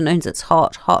the afternoons, it's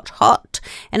hot, hot, hot,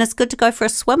 and it's good to go for a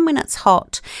swim when it's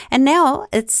hot. And now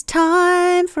it's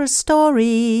time for a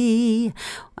story.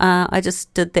 I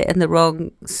just did that in the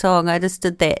wrong song. I just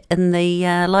did that in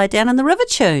the Lie Down in the River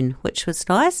tune, which was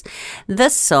nice.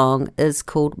 This song is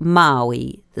called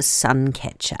Maui, the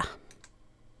Suncatcher.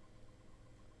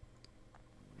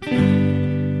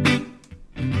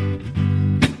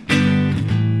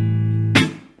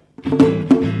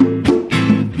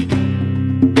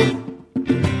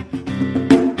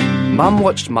 Mum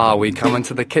watched Maui come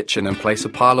into the kitchen and place a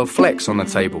pile of flax on the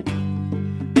table.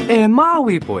 "Hey,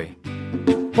 Maui boy,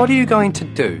 what are you going to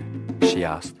do?" she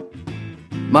asked.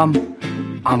 "Mum,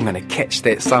 I'm going to catch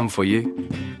that sun for you.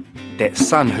 That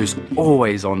sun who's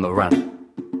always on the run.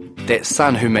 That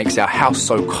sun who makes our house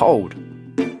so cold.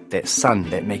 That sun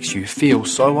that makes you feel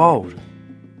so old."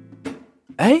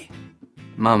 "Eh?"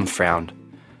 Mum frowned.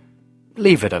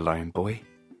 "Leave it alone, boy.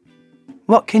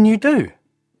 What can you do?"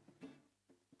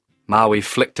 Maui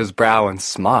flicked his brow and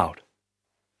smiled.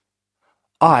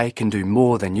 I can do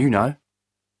more than you know.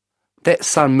 That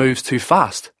sun moves too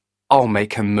fast. I'll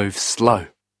make him move slow.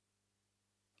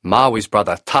 Maui's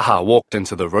brother Taha walked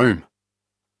into the room.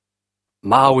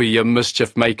 Maui, you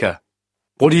mischief maker.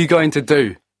 What are you going to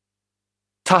do?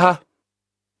 Taha,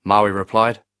 Maui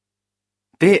replied.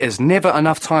 There is never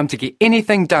enough time to get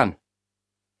anything done.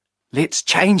 Let's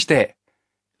change that.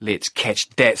 Let's catch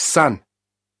that sun.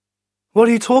 What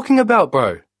are you talking about,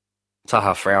 bro?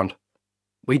 Taha frowned.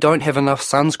 We don't have enough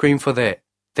sunscreen for that.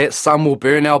 That sun will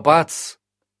burn our butts.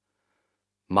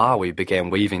 Maui began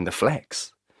weaving the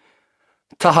flax.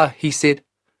 Taha, he said,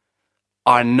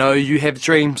 I know you have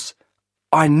dreams.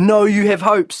 I know you have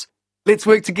hopes. Let's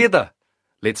work together.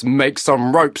 Let's make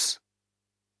some ropes.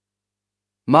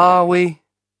 Maui,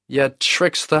 you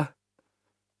trickster.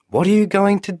 What are you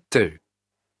going to do?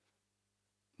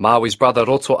 Maui's brother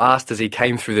Roto asked as he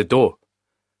came through the door.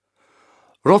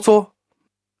 Roto,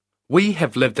 we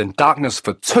have lived in darkness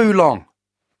for too long.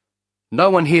 No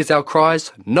one hears our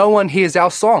cries, no one hears our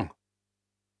song.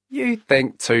 You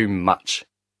think too much,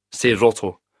 said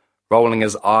Roto, rolling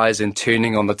his eyes and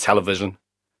turning on the television.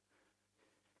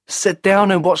 Sit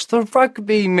down and watch the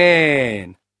rugby,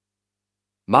 man.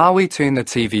 Maui turned the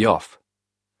TV off.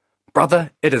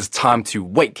 Brother, it is time to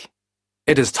wake.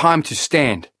 It is time to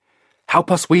stand.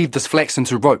 Help us weave this flax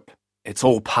into rope. It's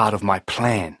all part of my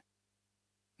plan.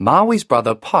 Maui's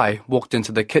brother Pai walked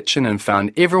into the kitchen and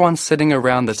found everyone sitting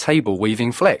around the table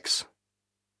weaving flax.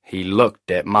 He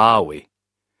looked at Maui.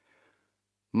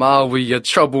 Maui, you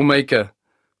troublemaker.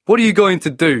 What are you going to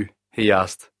do? He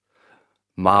asked.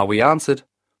 Maui answered,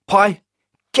 Pai,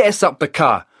 gas up the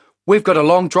car. We've got a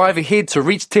long drive ahead to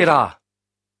reach Te Rā.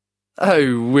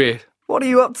 Oh, what are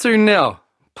you up to now?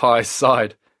 Pai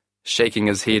sighed, shaking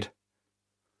his head.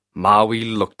 Maui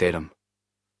looked at him.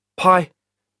 Pai,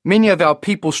 many of our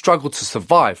people struggle to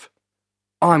survive.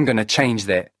 I'm going to change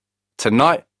that.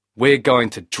 Tonight, we're going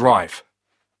to drive.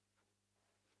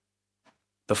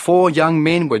 The 4 young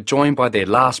men were joined by their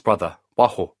last brother,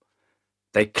 Waho.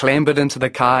 They clambered into the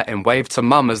car and waved to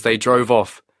Mum as they drove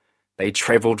off. They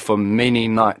travelled for many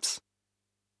nights.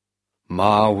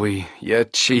 Maui, you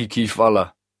cheeky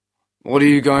fella. What are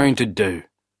you going to do?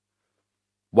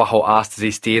 Waho asked as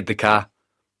he steered the car.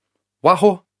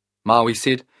 Waho, Maui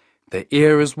said, the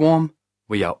air is warm.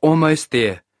 We are almost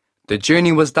there. The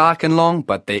journey was dark and long,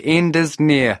 but the end is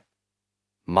near.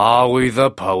 Maui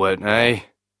the poet, eh?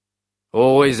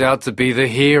 Always out to be the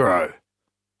hero,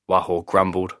 Waho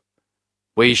grumbled.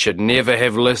 We should never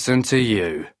have listened to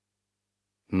you.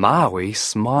 Maui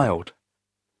smiled.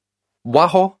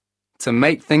 Waho, to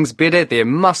make things better there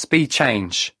must be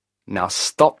change. Now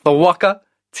stop the waka,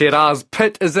 Te Rā's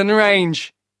pit is in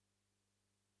range.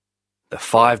 The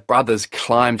 5 brothers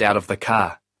climbed out of the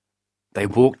car. They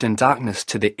walked in darkness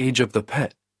to the edge of the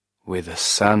pit, where the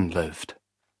sun lived.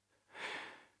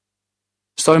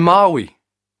 So Maui,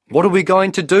 what are we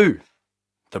going to do?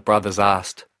 The brothers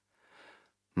asked.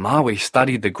 Maui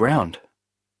studied the ground.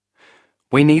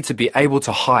 We need to be able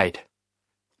to hide.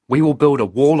 We will build a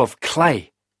wall of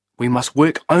clay. We must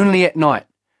work only at night.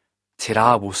 Te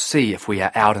Rā will see if we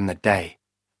are out in the day.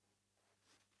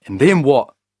 And then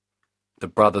what? The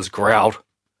brothers growled.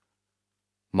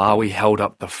 Maui held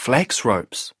up the flax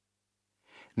ropes.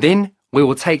 Then we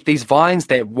will take these vines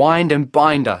that wind and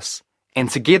bind us, and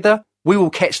together we will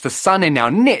catch the sun in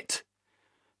our net.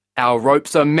 Our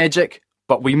ropes are magic,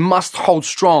 but we must hold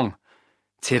strong.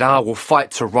 Te Rā will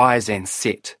fight to rise and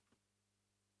set.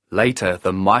 Later,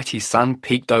 the mighty sun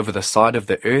peeked over the side of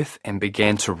the earth and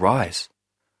began to rise.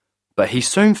 But he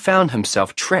soon found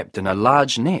himself trapped in a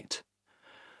large net.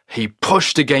 He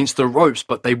pushed against the ropes,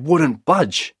 but they wouldn't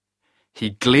budge.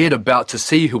 He glared about to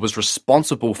see who was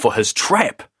responsible for his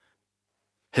trap.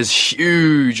 His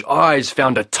huge eyes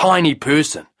found a tiny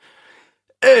person.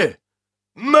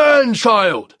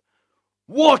 Man-child!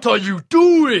 What are you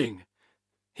doing?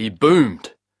 He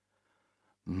boomed.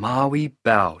 Maui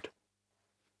bowed.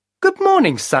 Good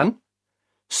morning, son.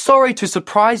 Sorry to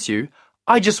surprise you.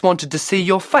 I just wanted to see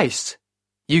your face.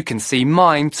 You can see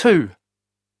mine too.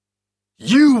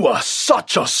 You are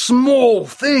such a small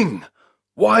thing.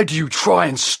 Why do you try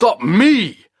and stop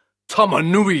me,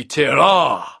 Tamanui Te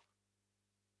Rā?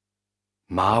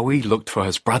 Maui looked for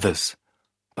his brothers,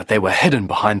 but they were hidden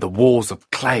behind the walls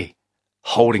of clay,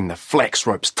 holding the flax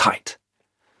ropes tight.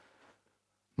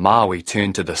 Maui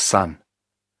turned to the sun.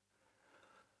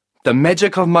 The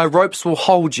magic of my ropes will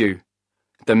hold you.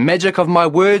 The magic of my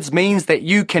words means that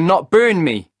you cannot burn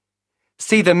me.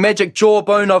 See the magic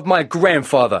jawbone of my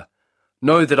grandfather.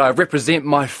 Know that I represent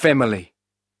my family.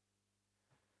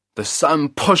 The The sun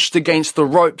pushed against the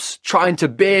ropes, trying to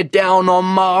bear down on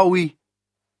Maui.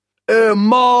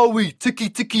 Maui, tiki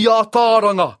tiki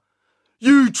ataranga!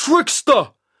 You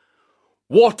trickster!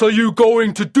 What are you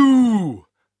going to do?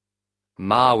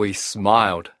 Maui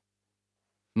smiled.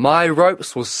 My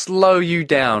ropes will slow you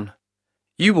down.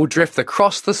 You will drift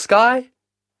across the sky,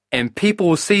 and people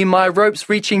will see my ropes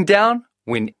reaching down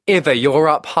whenever you're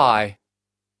up high.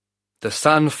 The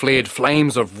sun flared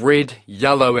flames of red,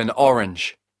 yellow, and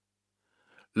orange.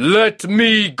 Let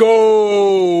me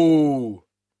go!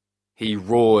 He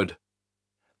roared.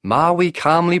 Maui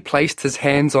calmly placed his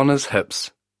hands on his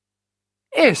hips.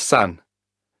 Sun,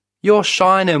 your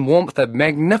shine and warmth are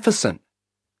magnificent,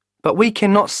 but we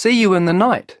cannot see you in the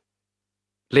night.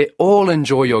 Let all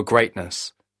enjoy your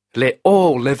greatness. Let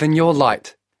all live in your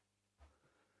light.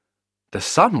 The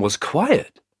sun was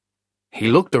quiet. He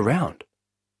looked around.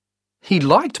 He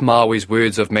liked Maui's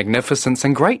words of magnificence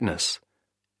and greatness.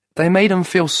 They made him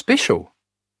feel special.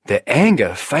 The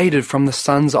anger faded from the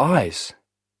sun's eyes.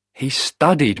 He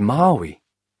studied Maui.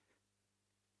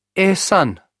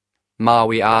 Sun,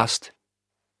 Maui asked,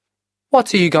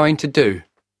 what are you going to do?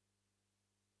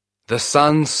 The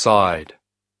sun sighed.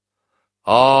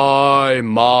 Aye,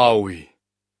 Maui,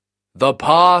 the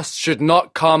past should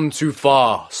not come too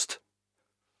fast.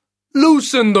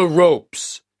 Loosen the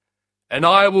ropes, and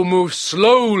I will move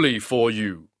slowly for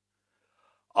you.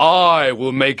 I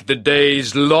will make the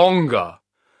days longer.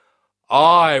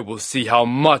 I will see how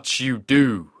much you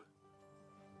do.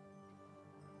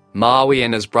 Maui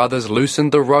and his brothers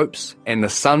loosened the ropes, and the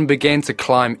sun began to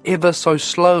climb ever so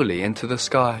slowly into the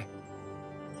sky.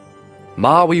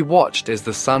 Maui watched as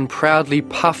the sun proudly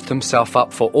puffed himself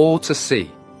up for all to see.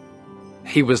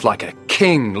 He was like a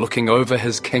king looking over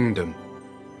his kingdom.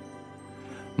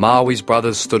 Maui's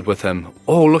brothers stood with him,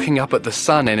 all looking up at the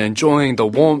sun and enjoying the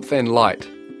warmth and light.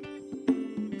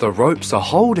 The ropes are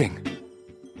holding.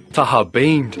 Taha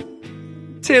beamed.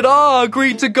 Te Rā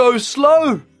agreed to go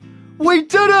slow. We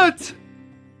did it!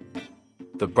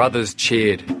 The brothers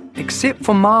cheered, except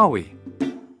for Maui,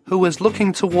 who was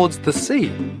looking towards the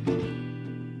sea.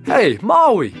 Hey,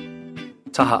 Maui,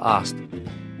 Taha asked.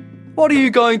 What are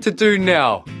you going to do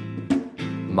now?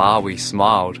 Maui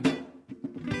smiled.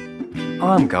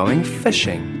 I'm going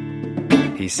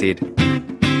fishing, he said.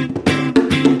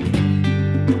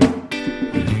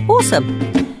 Awesome.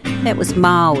 That was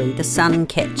Maui, the Sun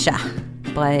Catcher,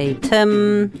 by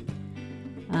Tim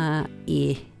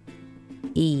Tipene.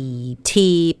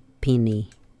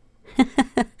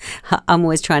 I'm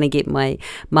always trying to get my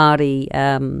Māori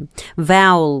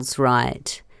vowels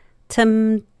right.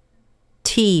 Tim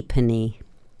Tipene.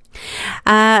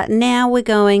 Now we're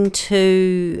going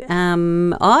to,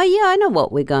 I know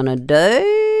what we're going to do.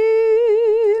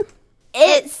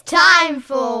 It's time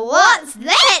for What's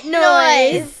That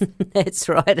Noise? That's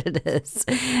right, it is.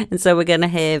 And so we're going to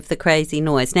have the crazy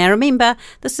noise. Now remember,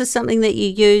 this is something that you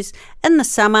use in the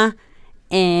summer,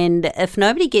 and if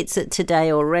nobody gets it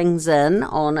today or rings in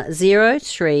on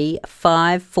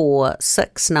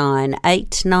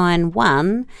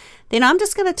 0354698991, then I'm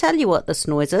just going to tell you what this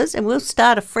noise is, and we'll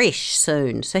start afresh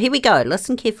soon. So here we go.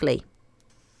 Listen carefully.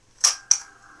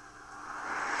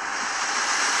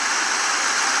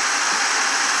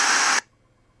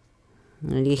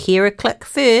 And you hear a click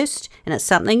first, and it's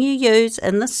something you use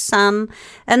in the sun,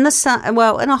 on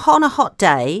a hot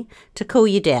day to cool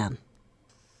you down.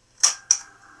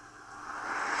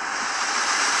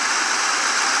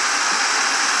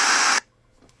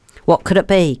 What could it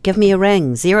be? Give me a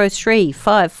ring,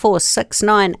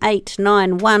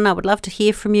 0354698991. I would love to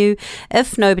hear from you.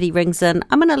 If nobody rings in,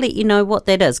 I'm going to let you know what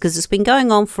that is, because it's been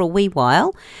going on for a wee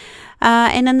while.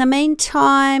 And in the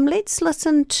meantime, let's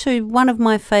listen to one of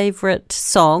my favourite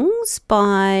songs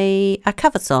by a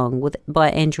cover song by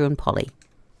Andrew and Polly.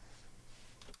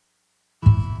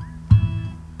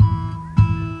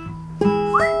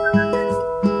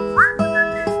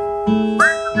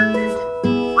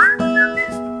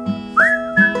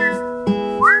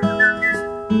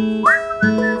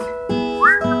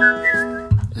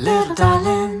 Little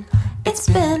darling, it's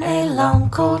been a long,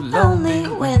 cold, lonely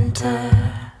winter.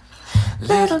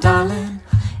 Little darling,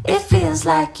 it feels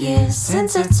like years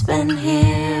since it's been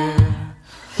here.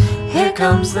 Here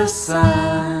comes the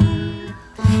sun,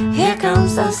 here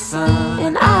comes the sun,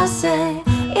 and I say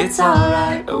it's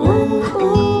alright. Ooh,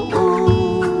 ooh,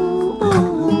 ooh,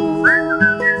 ooh.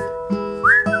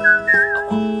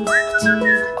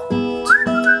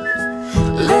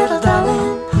 Little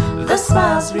darling, the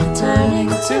smiles returning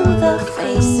to the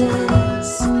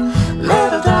faces.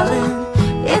 Little darling,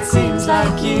 it seems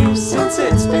like years since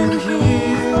it's been here.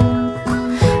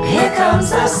 Here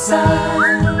comes the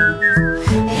sun,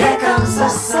 here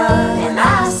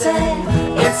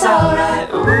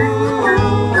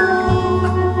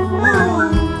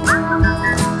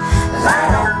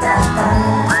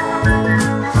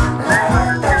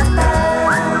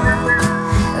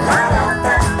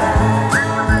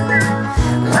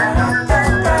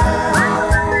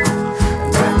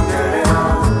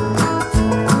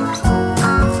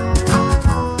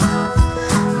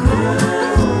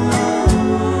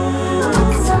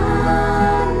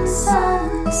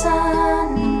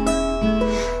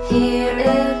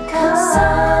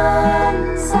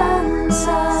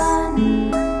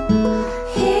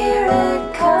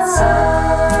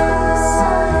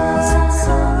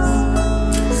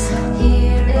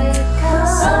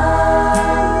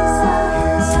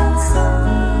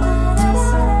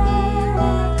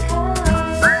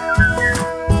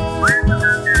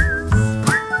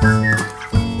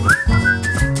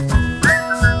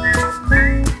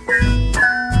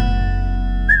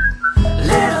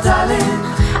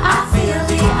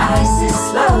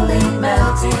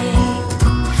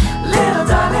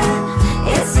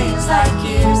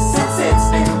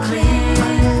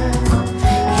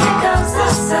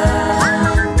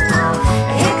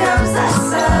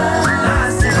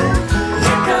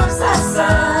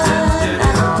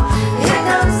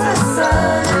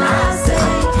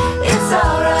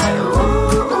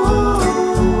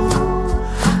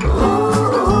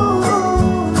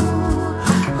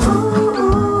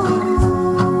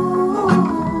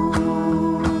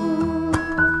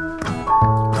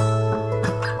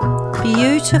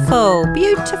beautiful,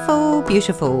 beautiful,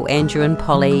 beautiful. Andrew and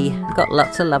Polly got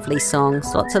lots of lovely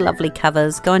songs, lots of lovely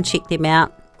covers. Go and check them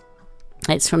out.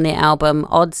 It's from their album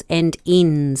Odds and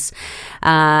Ends.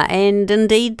 And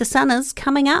indeed, the sun is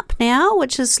coming up now,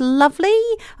 which is lovely.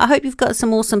 I hope you've got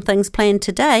some awesome things planned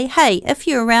today. Hey, if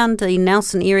you're around the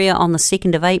Nelson area on the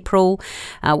 2nd of April,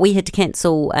 we had to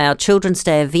cancel our Children's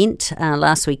Day event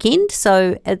last weekend.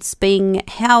 So it's being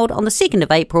held on the 2nd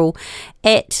of April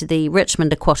at the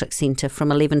Richmond Aquatic Centre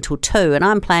from 11 till 2. And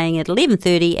I'm playing at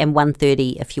 11:30 and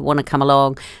 1:30 if you want to come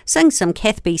along, sing some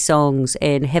Kath B songs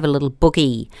and have a little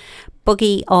boogie.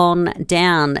 Boogie on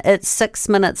down. It's 6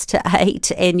 minutes to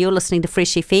 8 and you're listening to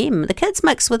Fresh FM. The Kids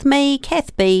Mix with me,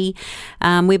 Kath B.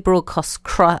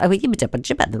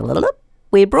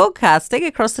 We're broadcasting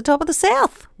across the top of the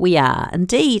South. We are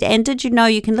indeed. And did you know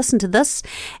you can listen to this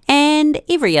and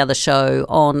every other show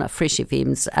on Fresh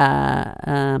FM's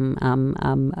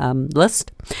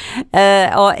list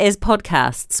or as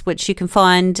podcasts, which you can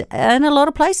find in a lot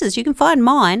of places. You can find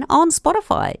mine on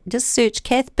Spotify. Just search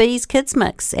Kath B's Kids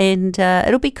Mix and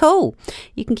it'll be cool.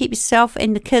 You can keep yourself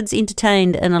and the kids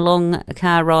entertained in a long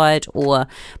car ride or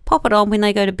pop it on when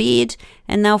they go to bed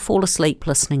and they'll fall asleep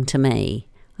listening to me.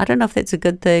 I don't know if that's a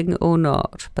good thing or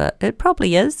not, but it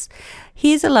probably is.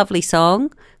 Here's a lovely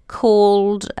song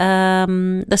called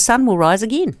The Sun Will Rise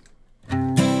Again.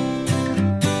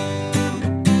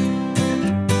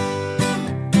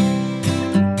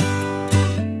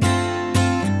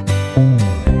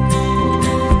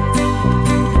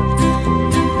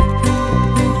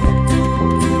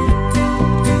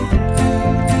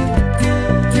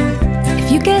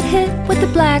 Get hit with the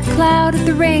black cloud if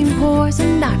the rain pours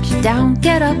and knocks you down.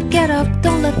 Get up,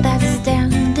 don't let that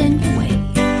stand in your way.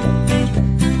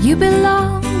 You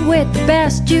belong with the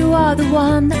best, you are the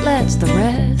one that lets the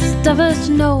rest of us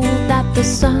know that the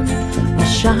sun will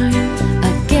shine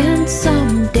again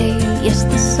someday. Yes,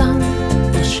 the sun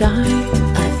will shine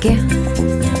again.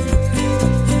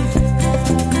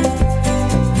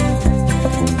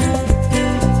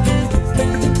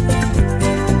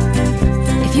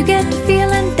 If you get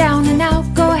feeling down and out,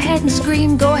 go ahead and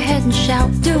scream, go ahead and shout.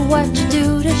 Do what you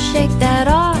do to shake that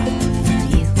off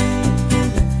you.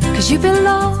 'Cause you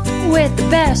belong with the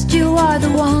best, you are the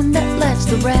one that lets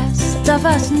the rest of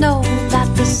us know that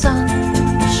the sun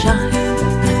will shine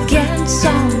again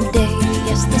someday.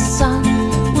 Yes, the sun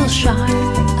will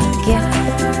shine again.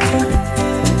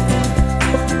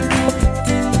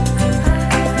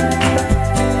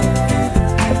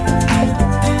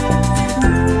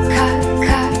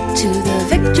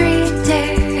 Victory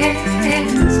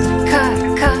dance,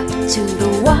 cut to the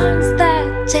ones that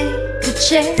take a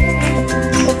chance.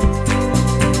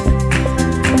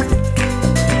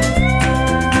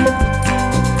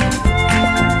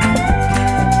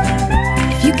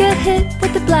 If you get hit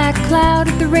with the black cloud,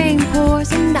 if the rain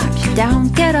pours and knocks you down,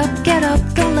 get up,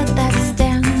 don't let that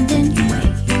stand in your way.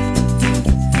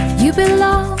 You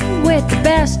belong with the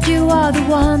best, you are the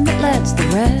one that lets the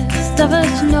rest of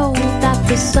us know that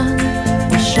the sun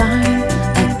will shine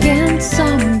again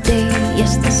someday.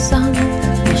 Yes, the sun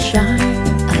will shine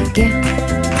again.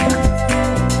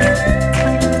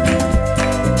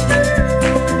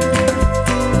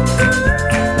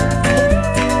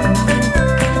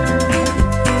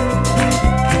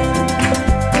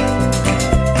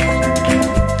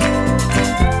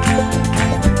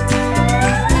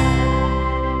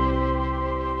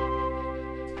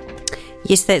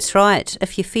 Yes, that's right.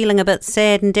 If you're feeling a bit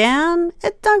sad and down,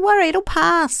 don't worry, it'll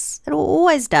pass. It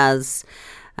always does.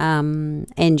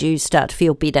 And you start to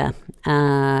feel better.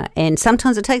 And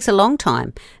sometimes it takes a long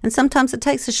time, and sometimes it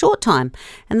takes a short time.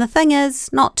 And the thing is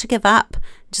not to give up,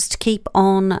 just to keep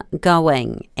on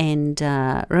going and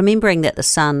remembering that the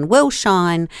sun will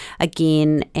shine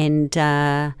again. And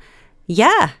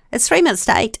it's 3 minutes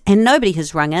to 8 and nobody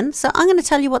has rung in. So I'm going to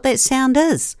tell you what that sound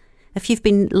is. If you've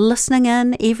been listening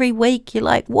in every week, you're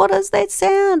like, what is that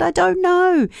sound? I don't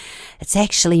know. It's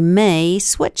actually me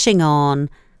switching on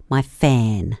my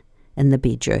fan in the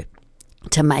bedroom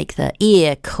to make the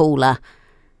air cooler.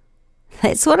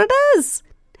 That's what it is.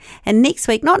 And next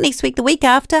week, not next week, the week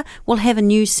after, we'll have a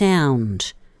new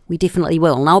sound. We definitely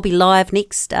will. And I'll be live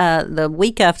the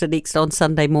week after next on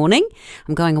Sunday morning.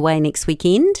 I'm going away next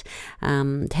weekend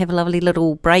to have a lovely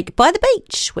little break by the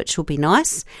beach, which will be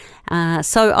nice.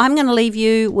 So I'm going to leave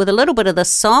you with a little bit of this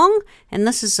song. And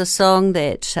this is a song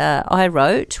that I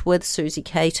wrote with Susie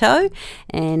Cato.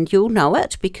 And you'll know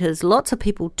it because lots of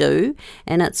people do.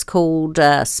 And it's called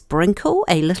Sprinkle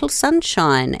a Little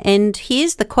Sunshine. And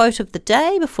here's the quote of the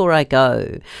day before I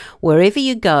go. Wherever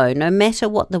you go, no matter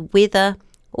what the weather,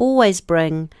 always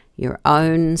bring your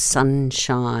own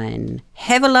sunshine.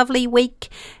 Have a lovely week,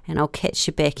 and I'll catch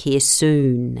you back here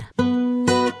soon.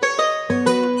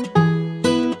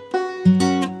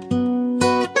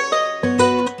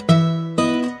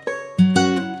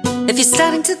 If you're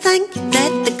starting to think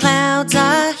that the clouds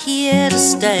are here to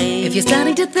stay, If you're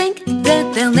starting to think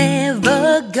that they'll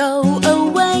never go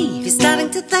away, if you're starting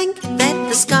to think that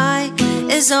the sky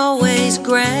is always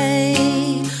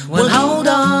grey, well, hold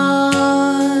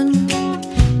on.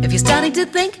 if you're starting to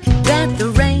think that the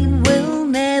rain will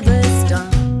never stop,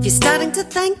 If you're starting to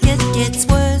think it gets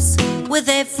worse with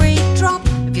every drop,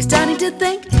 if you're starting to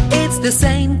think it's the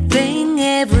same thing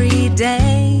every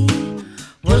day,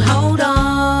 well, hold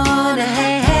on.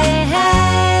 Hey, hey,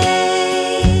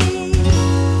 hey.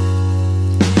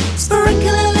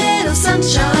 Sprinkle a little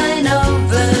sunshine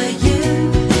over you.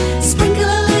 Sprinkle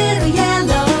a little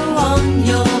yellow on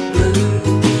your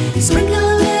blue. Sprinkle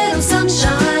a little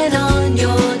sunshine on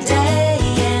your day,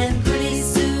 and pretty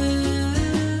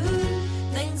soon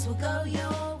things will go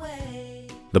your way.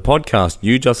 The podcast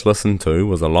you just listened to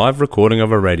was a live recording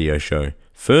of a radio show,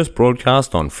 first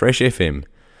broadcast on Fresh FM,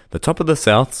 the top of the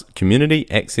South's community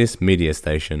access media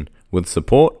station, with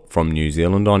support from New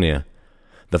Zealand On Air.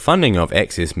 The funding of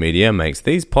Access Media makes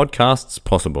these podcasts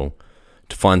possible.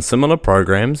 To find similar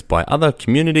programs by other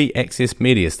community access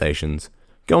media stations,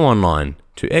 go online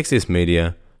to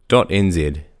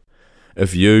accessmedia.nz.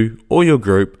 If you or your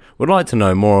group would like to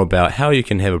know more about how you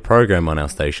can have a program on our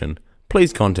station,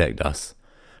 please contact us.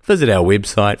 Visit our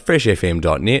website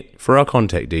freshfm.net for our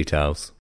contact details.